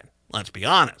American. Let's be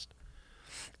honest.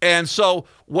 And so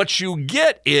what you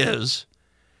get is,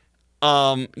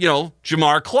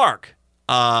 Jamar Clark.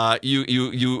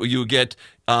 You get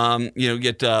who's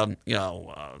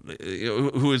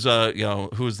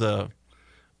the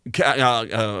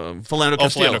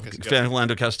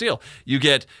Philando Castile. You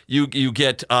get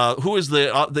who is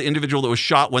the individual that was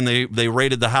shot when they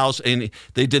raided the house and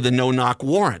they did the no-knock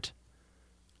warrant.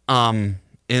 Not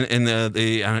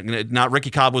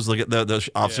Ricky Cobb was the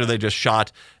officer they just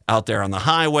shot out there on the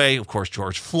highway. Of course,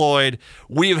 George Floyd.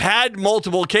 We've had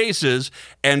multiple cases,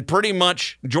 and pretty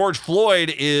much George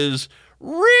Floyd is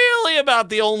really about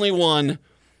the only one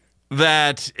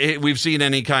that we've seen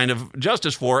any kind of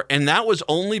justice for, and that was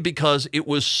only because it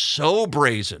was so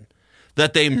brazen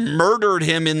that they murdered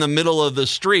him in the middle of the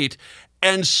street,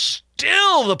 and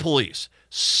still the police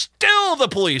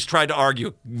tried to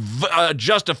argue a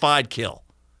justified kill.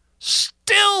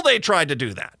 Still they tried to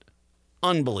do that.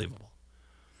 Unbelievable.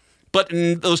 But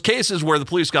in those cases where the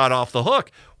police got off the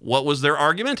hook, what was their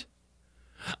argument?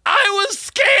 I was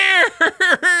scared.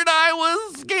 I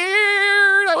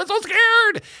was so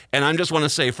scared. And I just want to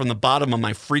say from the bottom of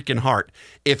my freaking heart,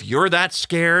 if you're that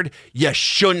scared, you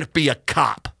shouldn't be a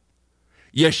cop.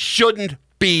 You shouldn't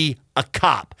be a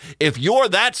cop. If you're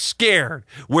that scared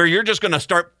where you're just going to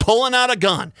start pulling out a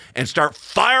gun and start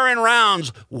firing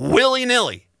rounds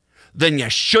willy-nilly, then you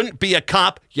shouldn't be a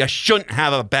cop. You shouldn't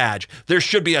have a badge. There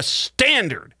should be a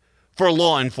standard for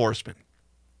law enforcement.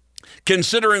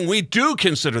 Considering we do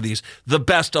consider these the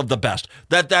best of the best,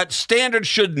 that standard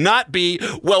should not be,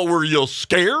 well, were you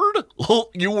scared? Well,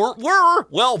 you were.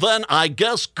 Well, then I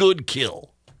guess good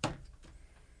kill.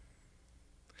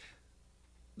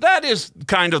 That is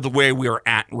kind of the way we are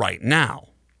at right now.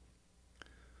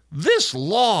 This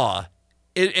law,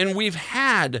 and we've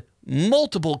had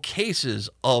multiple cases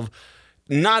of,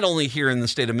 not only here in the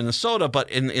state of Minnesota, but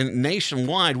in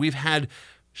nationwide, we've had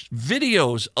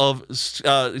videos of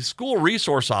school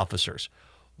resource officers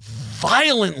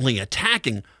violently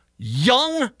attacking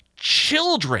young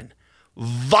children,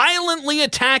 violently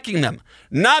attacking them,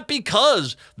 not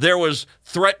because there was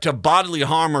threat to bodily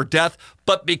harm or death,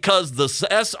 but because the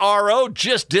SRO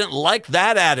just didn't like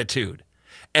that attitude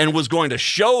and was going to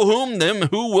show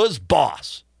who was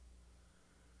boss.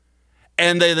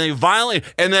 And they violently,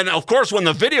 and then of course when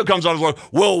the video comes out, it's like,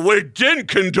 well, we didn't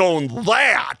condone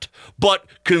that, but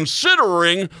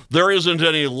considering there isn't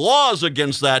any laws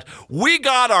against that, we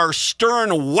got our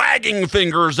stern wagging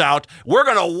fingers out. We're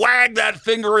going to wag that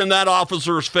finger in that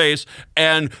officer's face,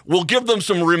 and we'll give them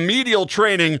some remedial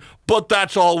training, but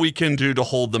that's all we can do to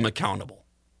hold them accountable.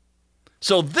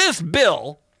 So this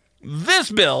bill does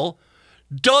the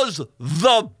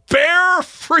bare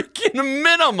freaking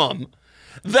minimum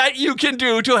that you can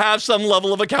do to have some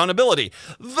level of accountability.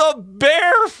 The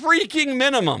bare freaking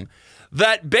minimum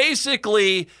that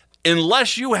basically,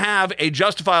 unless you have a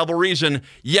justifiable reason,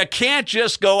 you can't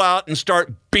just go out and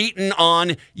start beating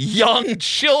on young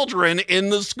children in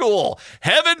the school.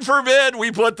 Heaven forbid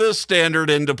we put this standard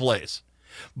into place.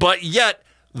 But yet,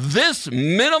 this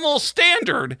minimal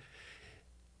standard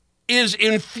is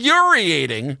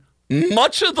infuriating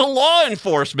much of the law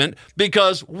enforcement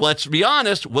because, let's be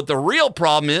honest, what the real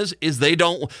problem is they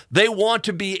want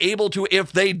to be able to,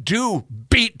 if they do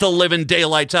beat the living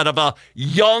daylights out of a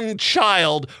young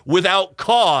child without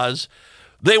cause,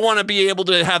 they want to be able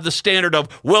to have the standard of,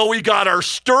 well, we got our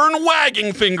stern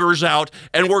wagging fingers out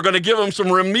and we're going to give him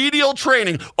some remedial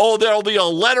training. Oh, there'll be a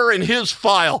letter in his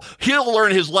file. He'll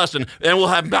learn his lesson and we'll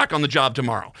have him back on the job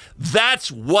tomorrow.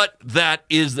 That's what that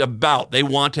is about. They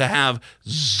want to have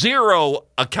zero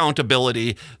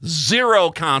accountability, zero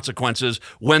consequences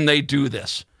when they do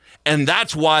this. And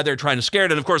that's why they're trying to scare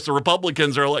it. And of course, the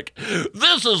Republicans are like,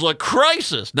 this is a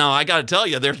crisis. Now, I got to tell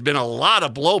you, there's been a lot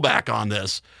of blowback on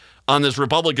this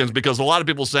Republicans, because a lot of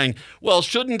people saying, well,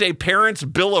 shouldn't a parent's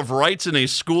Bill of Rights in a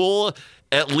school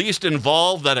at least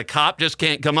involve that a cop just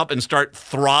can't come up and start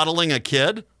throttling a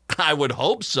kid? I would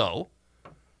hope so.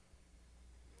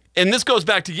 And this goes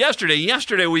back to yesterday.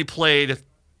 Yesterday we played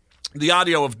the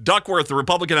audio of Duckworth, the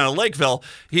Republican out of Lakeville.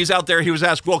 He's out there. He was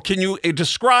asked, well, can you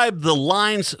describe the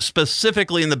lines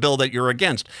specifically in the bill that you're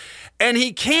against? And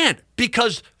he can't,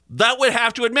 because that would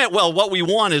have to admit, well, what we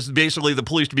want is basically the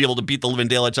police to be able to beat the living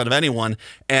daylights out of anyone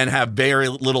and have very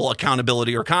little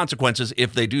accountability or consequences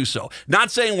if they do so.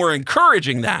 Not saying we're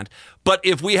encouraging that, but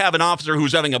if we have an officer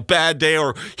who's having a bad day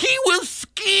or he was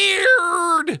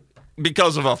scared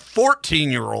because of a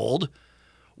 14-year-old,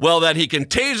 well, that he can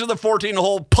taser the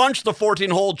 14-year-old, punch the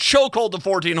 14-year-old, chokehold the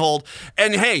 14-year-old,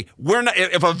 and hey, we're not.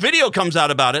 If a video comes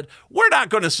out about it, we're not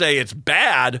going to say it's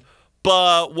bad.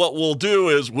 But what we'll do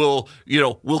is we'll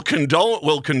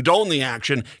condone the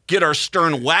action, get our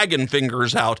stern wagon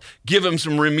fingers out, give him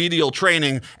some remedial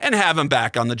training, and have him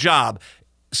back on the job.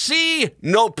 See,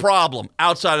 no problem,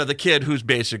 outside of the kid who's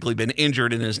basically been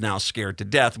injured and is now scared to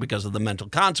death because of the mental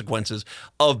consequences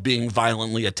of being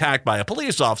violently attacked by a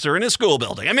police officer in a school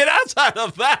building. I mean, outside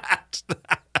of that,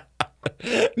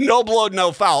 no blood,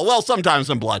 no foul. Well, sometimes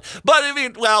some blood, but I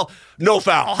mean, well, no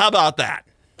foul. How about that?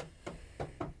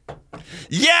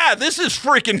 Yeah, this is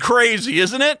freaking crazy,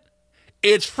 isn't it?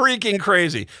 It's freaking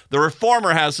crazy. The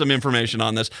Reformer has some information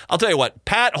on this. I'll tell you what,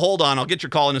 Pat, hold on. I'll get your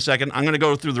call in a second. I'm going to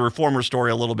go through the Reformer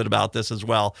story a little bit about this as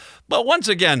well. But once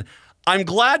again, I'm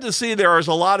glad to see there is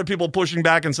a lot of people pushing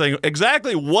back and saying,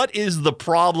 exactly what is the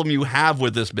problem you have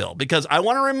with this bill? Because I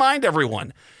want to remind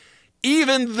everyone,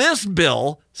 even this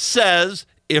bill says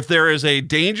if there is a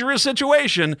dangerous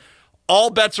situation,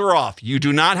 all bets are off. You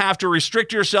do not have to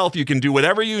restrict yourself. You can do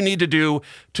whatever you need to do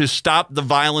to stop the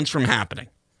violence from happening.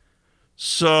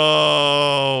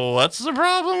 So what's the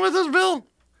problem with this bill?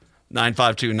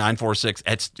 952-946.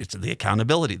 It's the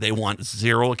accountability. They want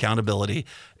zero accountability,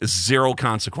 zero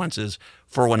consequences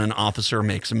for when an officer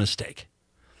makes a mistake.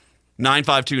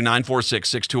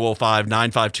 952-946-6205,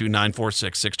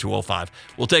 952-946-6205.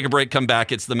 We'll take a break, come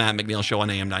back. It's the Matt McNeil Show on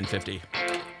AM 950.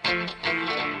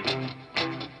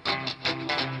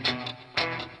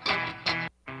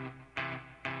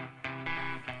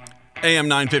 AM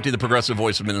 950, the progressive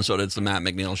voice of Minnesota. It's the Matt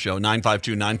McNeil Show.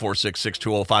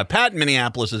 952-946-6205. Pat in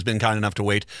Minneapolis has been kind enough to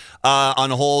wait on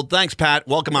hold. Thanks, Pat.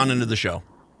 Welcome on into the show.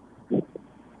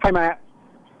 Hi, Matt.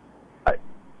 I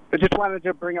just wanted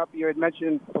to bring up, you had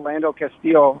mentioned Philando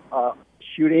Castile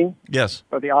shooting. Yes.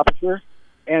 Of the officer.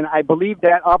 And I believe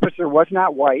that officer was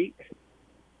not white.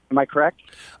 Am I correct?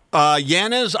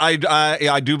 Yanez,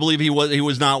 I do believe he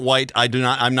was not white.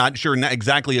 I'm not sure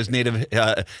exactly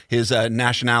his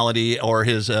nationality or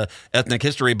his ethnic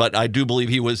history, but I do believe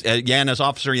he was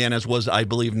Officer Yanez was, I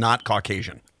believe, not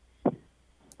Caucasian.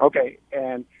 Okay,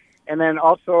 and then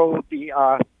also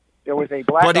there was a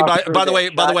black. But by the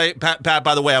way, Pat,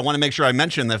 by the way, I want to make sure I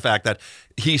mention the fact that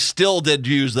he still did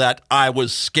use that "I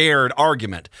was scared"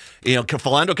 argument. You know,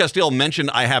 Philando Castile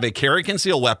mentioned I have a carry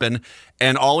conceal weapon,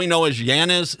 and all we know is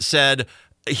Yanez said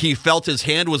he felt his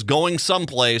hand was going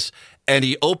someplace, and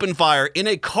he opened fire in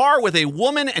a car with a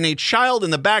woman and a child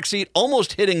in the backseat,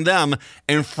 almost hitting them,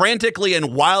 and frantically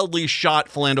and wildly shot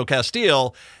Philando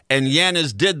Castile. And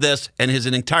Yanez did this, and his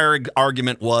entire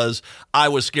argument was, I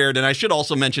was scared. And I should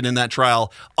also mention in that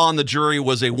trial, on the jury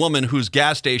was a woman whose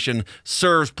gas station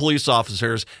serves police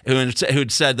officers who'd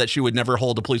said that she would never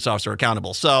hold a police officer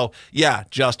accountable. So, yeah,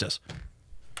 justice.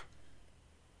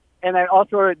 And then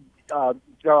also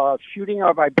the shooting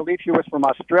of, I believe she was from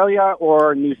Australia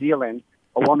or New Zealand,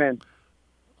 a woman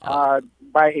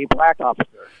by a black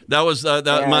officer. That was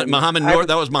Muhammad Noor.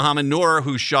 That was Muhammad Noor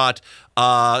who shot.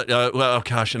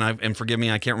 And forgive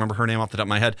me, I can't remember her name off the top of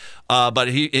my head. But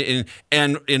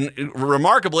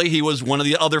remarkably, he was one of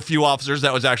the other few officers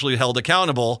that was actually held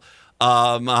accountable.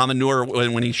 Muhammad Noor,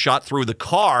 when he shot through the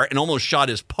car and almost shot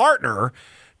his partner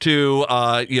to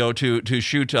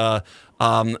shoot the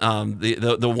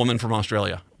woman from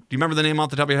Australia. Do you remember the name off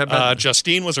the top of your head?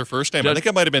 Justine was her first name. I think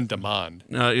it might have been Demond.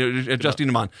 Justine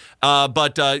Demond.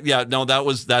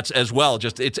 That's as well.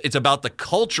 Just it's about the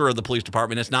culture of the police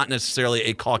department. It's not necessarily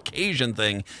a Caucasian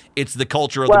thing. It's the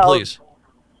culture of the police.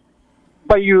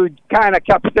 But you kind of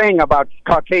kept saying about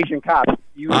Caucasian cops.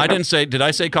 I didn't say. Did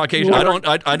I say Caucasian?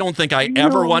 I don't think I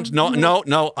ever once.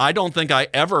 No. I don't think I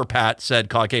ever, Pat, said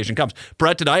Caucasian cops.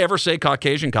 Brett, did I ever say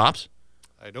Caucasian cops?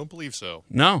 I don't believe so.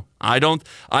 No, I don't.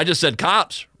 I just said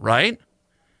cops, right?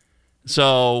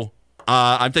 So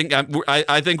I think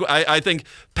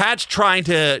Pat's trying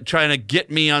to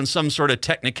get me on some sort of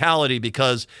technicality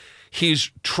because he's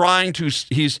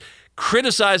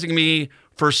criticizing me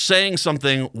for saying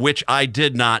something which I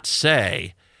did not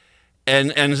say,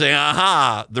 and saying,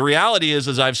 aha. The reality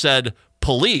is I've said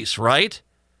police, right?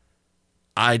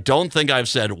 I don't think I've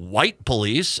said white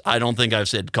police. I don't think I've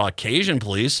said Caucasian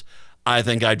police. I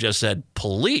think I just said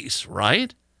police,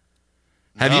 right?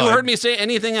 Have you heard me say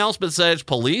anything else besides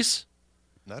police?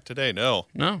 Not today, no.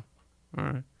 No? All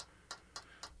right.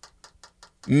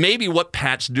 Maybe what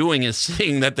Pat's doing is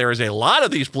seeing that there is a lot of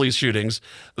these police shootings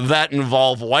that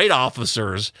involve white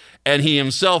officers, and he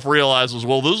himself realizes,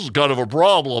 well, this is kind of a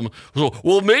problem. So,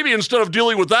 well, maybe instead of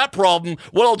dealing with that problem,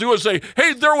 what I'll do is say,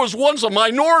 hey, there was once a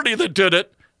minority that did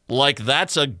it. Like,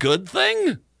 that's a good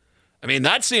thing?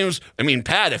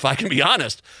 Pat, if I can be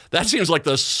honest, that seems like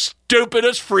the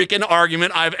stupidest freaking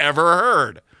argument I've ever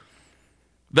heard.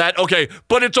 But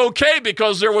it's okay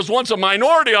because there was once a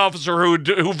minority officer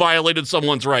who violated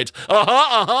someone's rights.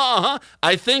 I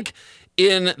think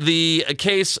in the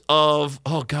case of,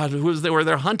 where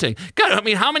they're hunting. God,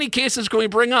 how many cases can we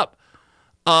bring up?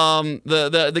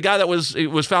 The guy that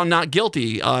was found not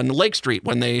guilty on Lake Street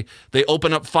when they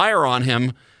open up fire on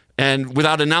him and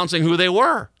without announcing who they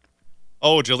were.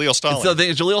 Oh, Jaleel Stallings. So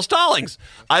Jaleel Stallings.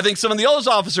 I think some of the other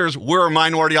officers were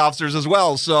minority officers as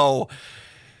well. So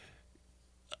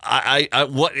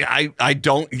I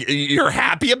don't. You're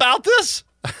happy about this?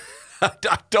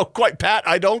 I don't quite, Pat.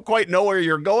 I don't quite know where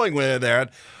you're going with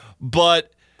that.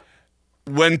 But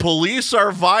when police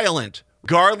are violent,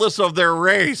 regardless of their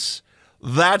race,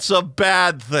 that's a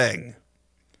bad thing.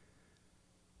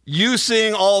 You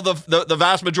seeing all the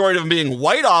vast majority of them being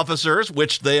white officers,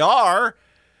 which they are,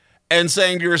 and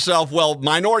saying to yourself, well,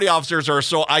 minority officers are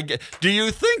do you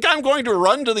think I'm going to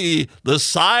run to the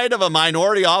side of a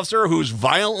minority officer who's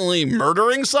violently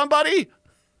murdering somebody?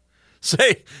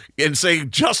 Say,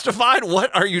 justified?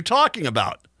 What are you talking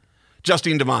about?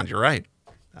 Justine Demond, you're right.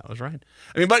 That was right.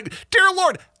 But dear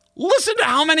Lord, listen to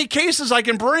how many cases I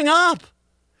can bring up.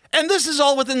 And this is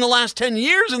all within the last 10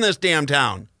 years in this damn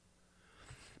town.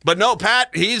 But no,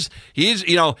 Pat, he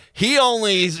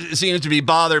only seems to be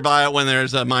bothered by it when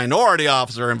there's a minority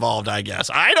officer involved, I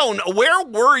guess. I don't know. Where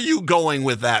were you going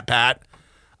with that, Pat?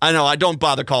 I know, I don't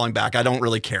bother calling back. I don't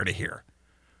really care to hear.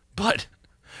 But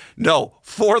no,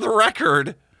 for the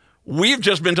record, we've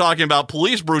just been talking about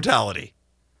police brutality.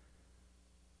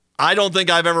 I don't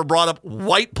think I've ever brought up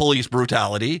white police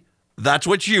brutality. That's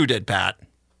what you did, Pat.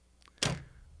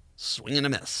 Swing and a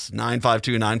miss.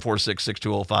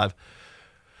 952-946-6205.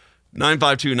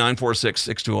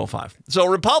 952-946-6205. So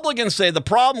Republicans say the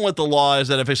problem with the law is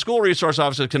that if a school resource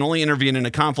officer can only intervene in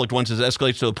a conflict once it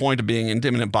escalates to the point of being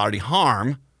imminent bodily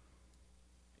harm.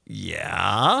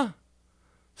 Yeah.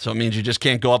 So it means you just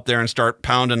can't go up there and start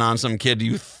pounding on some kid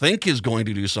you think is going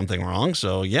to do something wrong.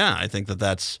 So yeah, I think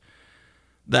that's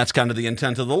kind of the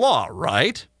intent of the law,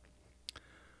 right?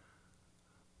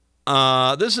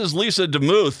 This is Lisa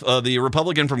DeMuth, the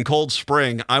Republican from Cold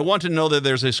Spring. I want to know that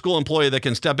there's a school employee that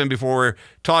can step in before we're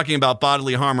talking about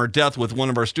bodily harm or death with one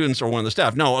of our students or one of the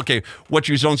staff. No, okay, what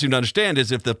you don't seem to understand is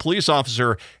if the police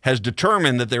officer has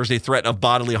determined that there's a threat of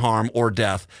bodily harm or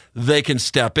death, they can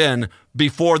step in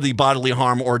before the bodily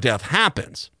harm or death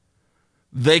happens.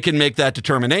 They can make that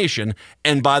determination.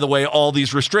 And by the way, all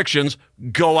these restrictions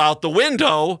go out the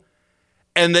window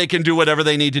and they can do whatever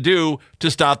they need to do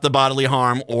to stop the bodily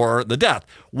harm or the death.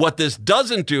 What this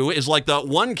doesn't do is like that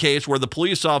one case where the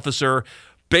police officer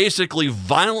basically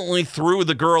violently threw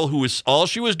the girl who was all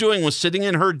she was doing was sitting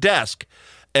in her desk.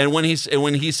 And when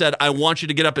he said, I want you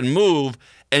to get up and move,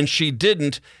 and she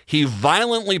didn't, he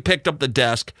violently picked up the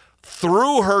desk,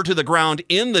 threw her to the ground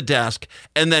in the desk,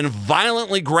 and then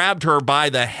violently grabbed her by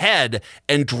the head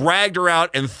and dragged her out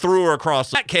and threw her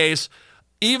across. In that case,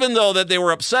 even though that they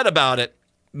were upset about it,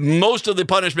 most of the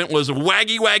punishment was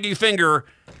waggy finger.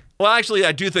 Well, actually,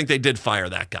 I do think they did fire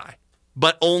that guy,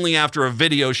 but only after a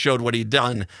video showed what he'd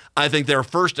done. I think their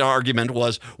first argument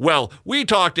was, well, we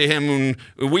talked to him and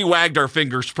we wagged our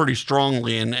fingers pretty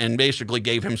strongly and basically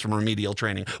gave him some remedial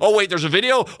training. Oh, wait, there's a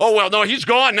video? Oh, well, no, he's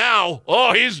gone now.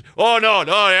 No,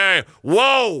 hey,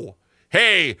 whoa.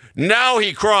 Hey, now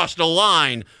he crossed a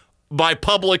line by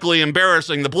publicly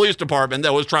embarrassing the police department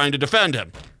that was trying to defend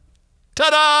him.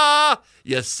 Ta-da!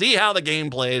 You see how the game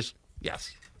plays?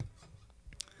 Yes.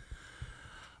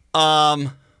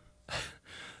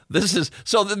 This is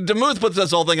so the Demuth puts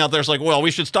this whole thing out there. It's like, well,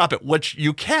 we should stop it, which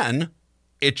you can.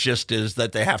 It just is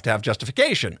that they have to have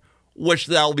justification, which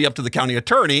that'll be up to the county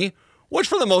attorney, which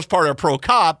for the most part are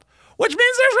pro-cop, which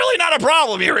means there's really not a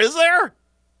problem here, is there?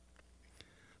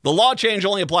 The law change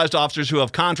only applies to officers who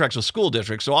have contracts with school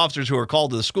districts, so officers who are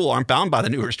called to the school aren't bound by the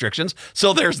new restrictions.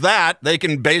 So there's that. They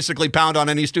can basically pound on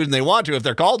any student they want to if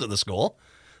they're called to the school.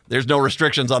 There's no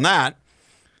restrictions on that.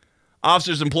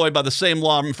 Officers employed by the same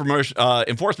law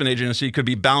enforcement agency could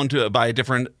be bound by a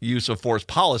different use of force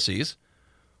policies,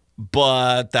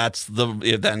 but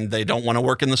then they don't want to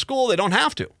work in the school. They don't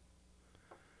have to.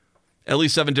 At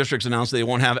least 7 districts announced they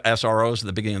won't have SROs at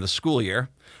the beginning of the school year.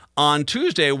 On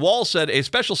Tuesday, Wall said a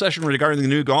special session regarding the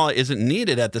new law isn't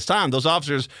needed at this time. Those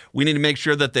officers, we need to make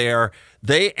sure that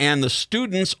they and the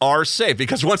students are safe.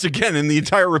 Because once again, in the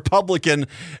entire Republican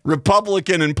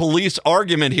and police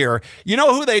argument here, you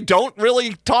know who they don't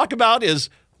really talk about is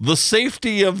the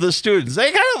safety of the students.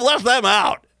 They kind of left them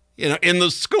out, in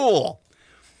the school.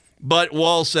 But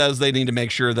Wall says they need to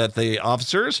make sure that the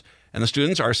officers and the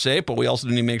students are safe, but we also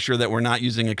need to make sure that we're not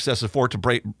using excessive force to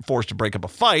break up a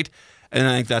fight. And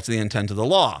I think that's the intent of the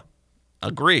law.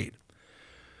 Agreed.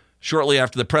 Shortly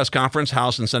after the press conference,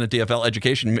 House and Senate DFL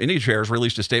education committee chairs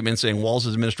released a statement saying Walz'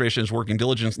 administration is working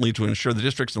diligently to ensure the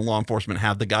districts and law enforcement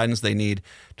have the guidance they need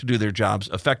to do their jobs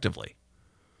effectively.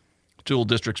 School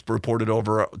districts reported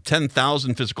over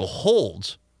 10,000 physical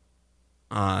holds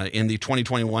in the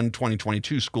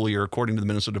 2021-2022 school year, according to the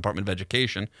Minnesota Department of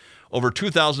Education. Over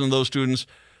 2,000 of those students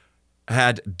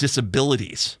had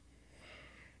disabilities.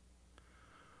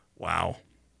 Wow.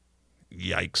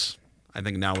 Yikes. I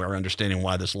think now we're understanding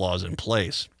why this law is in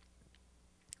place.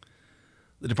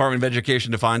 The Department of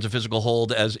Education defines a physical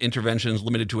hold as interventions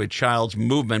limited to a child's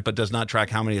movement, but does not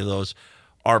track how many of those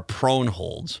are prone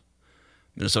holds.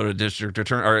 Minnesota District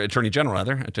Attorney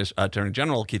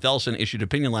General Keith Ellison issued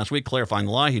opinion last week clarifying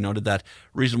the law. He noted that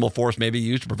reasonable force may be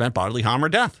used to prevent bodily harm or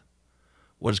death.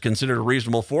 What is considered a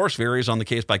reasonable force varies on the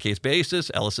case-by-case basis.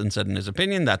 Ellison said in his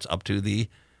opinion that's up to the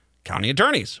county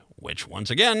attorneys, which,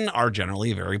 once again, are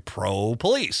generally very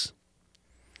pro-police.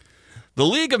 The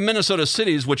League of Minnesota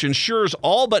Cities, which insures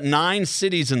all but 9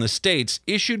 cities in the states,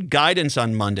 issued guidance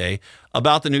on Monday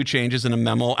about the new changes in a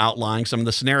memo outlining some of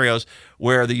the scenarios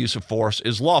where the use of force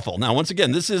is lawful. Now, once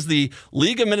again, this is the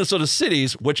League of Minnesota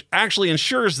Cities, which actually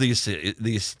insures these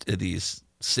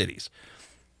cities.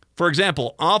 For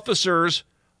example, officers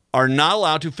are not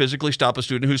allowed to physically stop a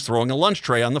student who's throwing a lunch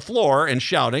tray on the floor and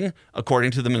shouting.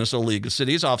 According to the Minnesota League of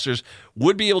Cities, officers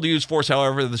would be able to use force,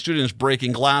 however, if the student is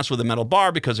breaking glass with a metal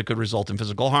bar because it could result in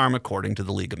physical harm, according to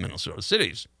the League of Minnesota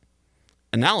Cities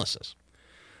analysis.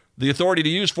 The authority to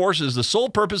use force is the sole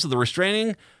purpose of the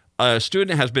restraining a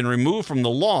student has been removed from the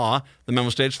law, the memo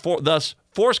states. Thus,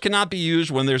 force cannot be used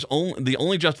when the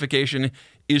only justification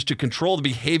is to control the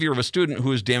behavior of a student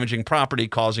who is damaging property,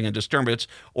 causing a disturbance,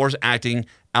 or is acting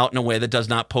out in a way that does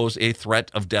not pose a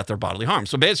threat of death or bodily harm.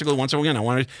 So basically, once again, I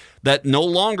wanted that no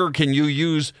longer can you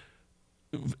use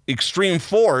extreme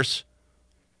force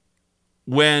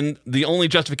when the only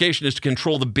justification is to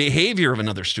control the behavior of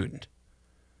another student,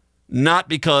 not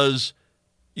because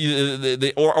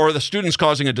or the student's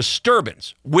causing a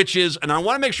disturbance, which is, and I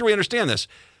want to make sure we understand this,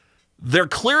 there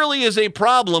clearly is a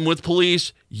problem with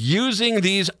police using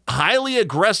these highly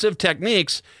aggressive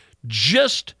techniques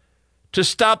just to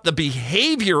stop the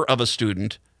behavior of a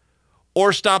student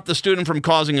or stop the student from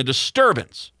causing a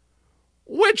disturbance,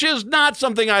 which is not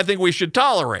something I think we should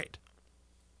tolerate.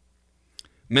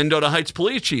 Mendota Heights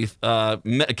Police Chief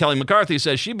Kelly McCarthy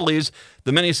says she believes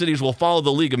the many cities will follow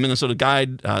the League of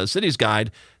Minnesota Cities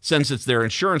Guide since it's their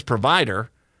insurance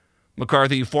provider.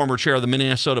 McCarthy, former chair of the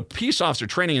Minnesota Peace Officer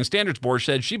Training and Standards Board,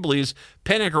 said she believes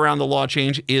panic around the law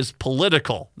change is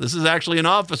political. This is actually an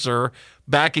officer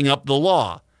backing up the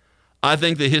law. I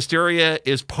think the hysteria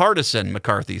is partisan,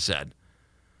 McCarthy said.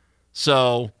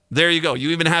 So There you go.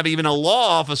 You even have a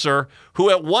law officer who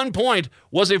at one point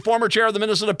was a former chair of the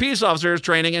Minnesota Peace Officers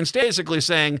Training and basically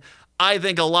saying, I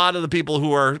think a lot of the people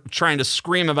who are trying to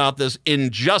scream about this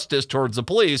injustice towards the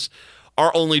police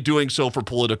are only doing so for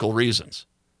political reasons.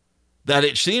 That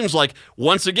it seems like,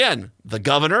 once again, the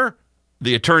governor,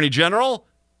 the attorney general,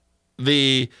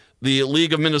 the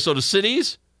League of Minnesota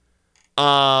Cities,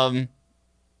 have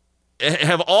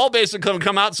all basically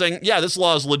come out saying, yeah, this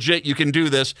law is legit. You can do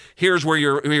this. Here's where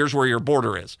your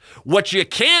border is. What you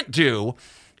can't do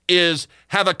is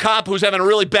have a cop who's having a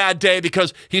really bad day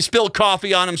because he spilled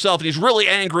coffee on himself and he's really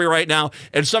angry right now.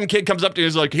 And some kid comes up to him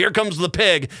and he's like, here comes the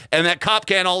pig. And that cop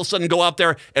can't all of a sudden go out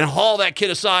there and haul that kid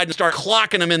aside and start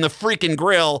clocking him in the freaking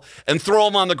grill and throw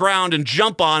him on the ground and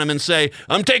jump on him and say,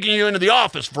 I'm taking you into the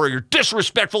office for your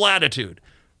disrespectful attitude.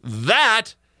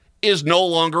 That is no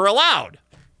longer allowed.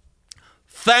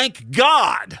 Thank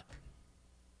God.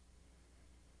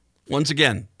 Once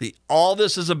again, all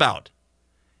this is about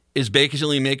is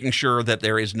basically making sure that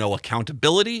there is no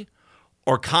accountability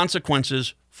or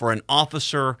consequences for an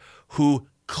officer who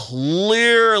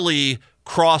clearly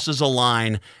crosses a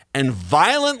line and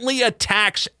violently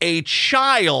attacks a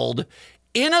child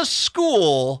in a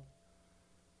school,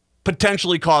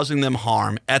 potentially causing them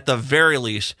harm, at the very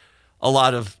least, a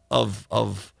lot of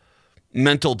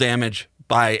mental damage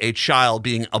by a child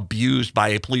being abused by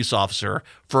a police officer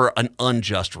for an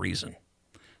unjust reason.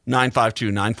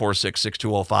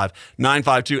 952-946-6205.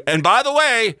 952. And by the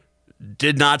way,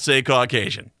 did not say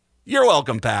Caucasian. You're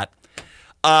welcome, Pat.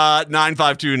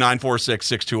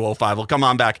 952-946-6205. Well, come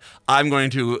on back. I'm going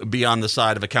to be on the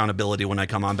side of accountability when I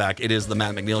come on back. It is the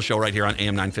Matt McNeil Show right here on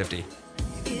AM 950.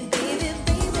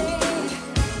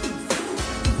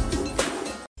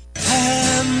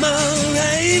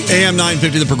 AM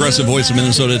 950, the progressive voice of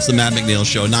Minnesota. It's the Matt McNeil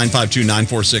Show.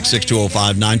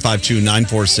 952-946-6205.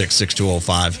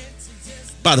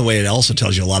 952-946-6205. By the way, it also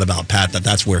tells you a lot about Pat,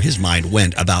 that's where his mind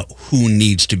went, about who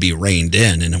needs to be reined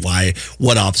in and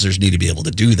what officers need to be able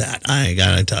to do that. I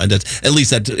gotta tell you,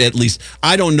 at least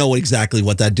I don't know exactly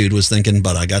what that dude was thinking,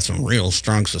 but I got some real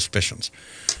strong suspicions.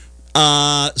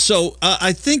 So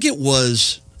I think it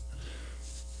was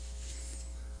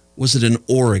it in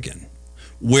Oregon,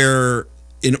 where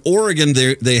in Oregon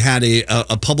they had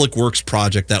a public works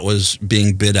project that was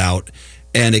being bid out,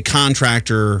 and a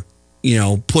contractor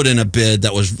put in a bid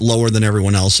that was lower than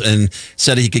everyone else and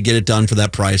said he could get it done for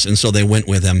that price. And so they went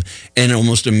with him and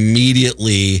almost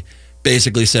immediately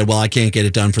basically said, well, I can't get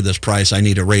it done for this price. I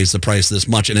need to raise the price this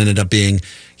much. And ended up being,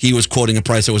 he was quoting a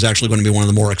price that was actually going to be one of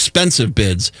the more expensive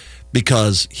bids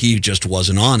because he just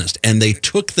wasn't honest. And they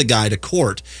took the guy to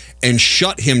court and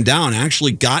shut him down,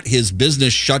 actually got his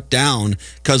business shut down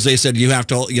because they said, you have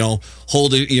to,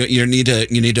 hold it, you need to,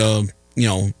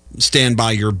 stand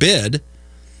by your bid.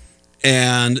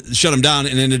 And shut him down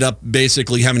and ended up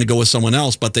basically having to go with someone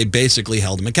else, but they basically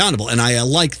held him accountable. And I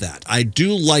like that. I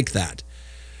do like that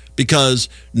because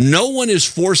no one is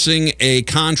forcing a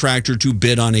contractor to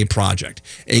bid on a project.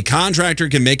 A contractor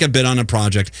can make a bid on a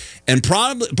project. And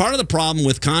part of the problem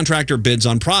with contractor bids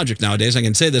on project nowadays, I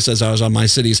can say this as I was on my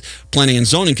city's planning and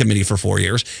zoning committee for 4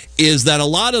 years, is that a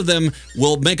lot of them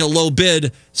will make a low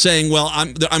bid saying, well,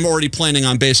 I'm already planning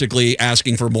on basically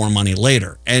asking for more money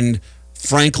later. And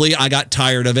frankly, I got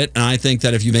tired of it, and I think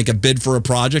that if you make a bid for a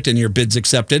project and your bid's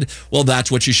accepted, well,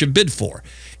 that's what you should bid for.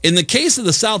 In the case of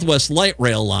the Southwest Light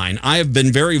Rail line, I have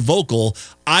been very vocal.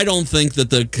 I don't think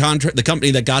that the company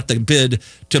that got the bid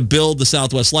to build the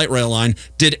Southwest Light Rail line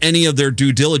did any of their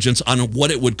due diligence on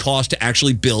what it would cost to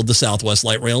actually build the Southwest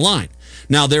Light Rail line.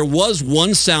 Now, there was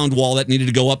one sound wall that needed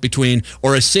to go up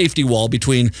or a safety wall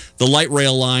between the light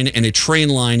rail line and a train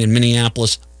line in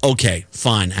Minneapolis. Okay,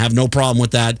 fine. I have no problem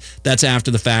with that. That's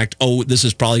after the fact. Oh, this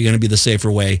is probably going to be the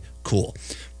safer way. Cool.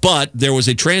 But there was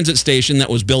a transit station that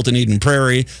was built in Eden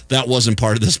Prairie that wasn't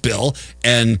part of this bill.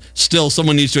 And still,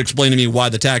 someone needs to explain to me why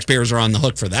the taxpayers are on the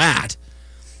hook for that.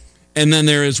 And then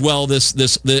there is, well,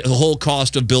 the whole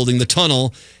cost of building the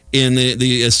tunnel in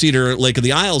the Cedar Lake of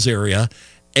the Isles area.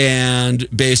 And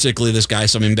basically this guy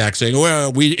coming back saying,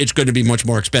 well, it's going to be much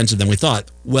more expensive than we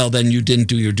thought. Well, then you didn't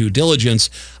do your due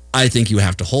diligence. I think you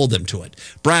have to hold them to it.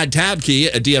 Brad Tabke,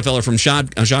 a DFLer from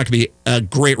Shakopee, a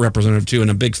great representative too,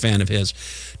 and a big fan of his.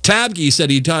 Tabke said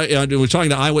he was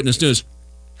talking to Eyewitness News.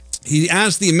 He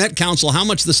asked the Met Council how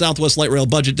much the Southwest Light Rail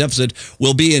budget deficit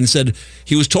will be and said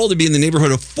he was told to be in the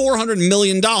neighborhood of $400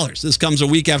 million. This comes a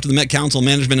week after the Met Council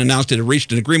management announced it had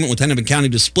reached an agreement with Hennepin County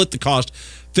to split the cost,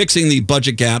 fixing the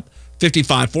budget gap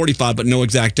 55-45, but no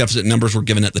exact deficit numbers were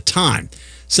given at the time.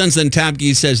 Since then,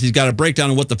 Tabke says he's got a breakdown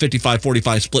of what the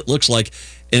 55-45 split looks like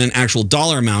in an actual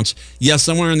dollar amounts. Yes,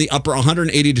 somewhere in the upper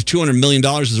 $180 to $200 million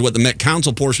is what the Met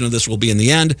Council portion of this will be in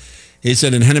the end. He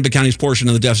said in Hennepin County's portion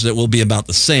of the deficit will be about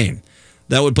the same.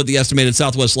 That would put the estimated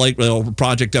Southwest Light Rail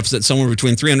project deficit somewhere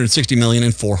between $360 million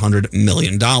and $400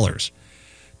 million.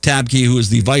 Tabke, who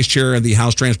is the vice chair of the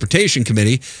House Transportation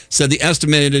Committee, said the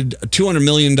estimated $200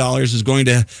 million is going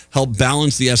to help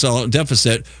balance the SL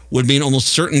deficit, would mean almost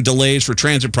certain delays for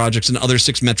transit projects in other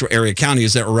 6 metro area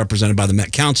counties that were represented by the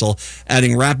Met Council,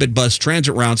 adding rapid bus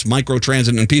transit routes,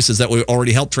 micro-transit, and pieces that would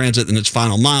already help transit in its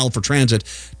final mile for transit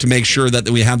to make sure that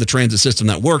we have the transit system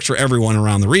that works for everyone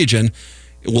around the region.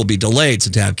 It will be delayed,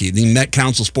 said Tabke. The Met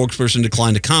Council spokesperson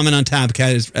declined to comment on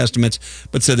Tabke's estimates,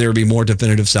 but said there would be more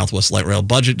definitive Southwest Light Rail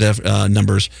budget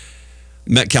numbers.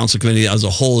 Met Council Committee as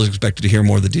a whole is expected to hear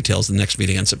more of the details in the next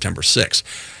meeting on September 6th.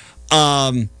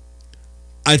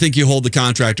 I think you hold the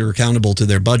contractor accountable to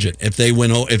their budget. If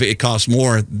it costs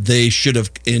more, they should have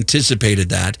anticipated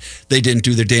that. They didn't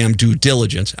do their damn due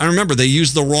diligence. I remember they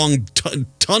used the wrong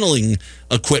tunneling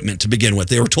equipment to begin with.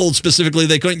 They were told specifically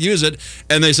they couldn't use it,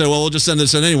 and they said, well, we'll just send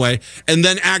this in anyway, and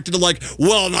then acted like,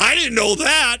 well, I didn't know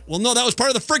that. Well, no, that was part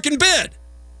of the freaking bid.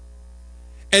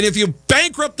 And if you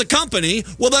bankrupt the company,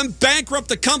 well, then bankrupt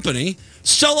the company,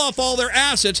 sell off all their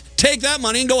assets, take that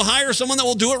money, and go hire someone that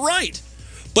will do it right.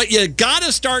 But you got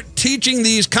to start teaching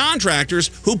these contractors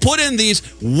who put in these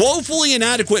woefully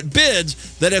inadequate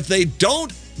bids that if they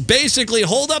don't basically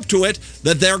hold up to it,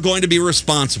 that they're going to be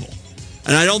responsible.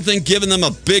 And I don't think giving them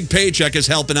a big paycheck is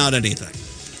helping out anything.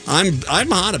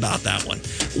 I'm hot about that one.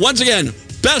 Once again,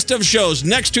 best of shows.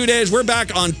 Next 2 days, we're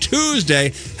back on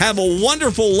Tuesday. Have a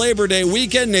wonderful Labor Day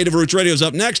weekend. Native Roots Radio is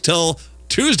up next till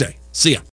Tuesday. See ya.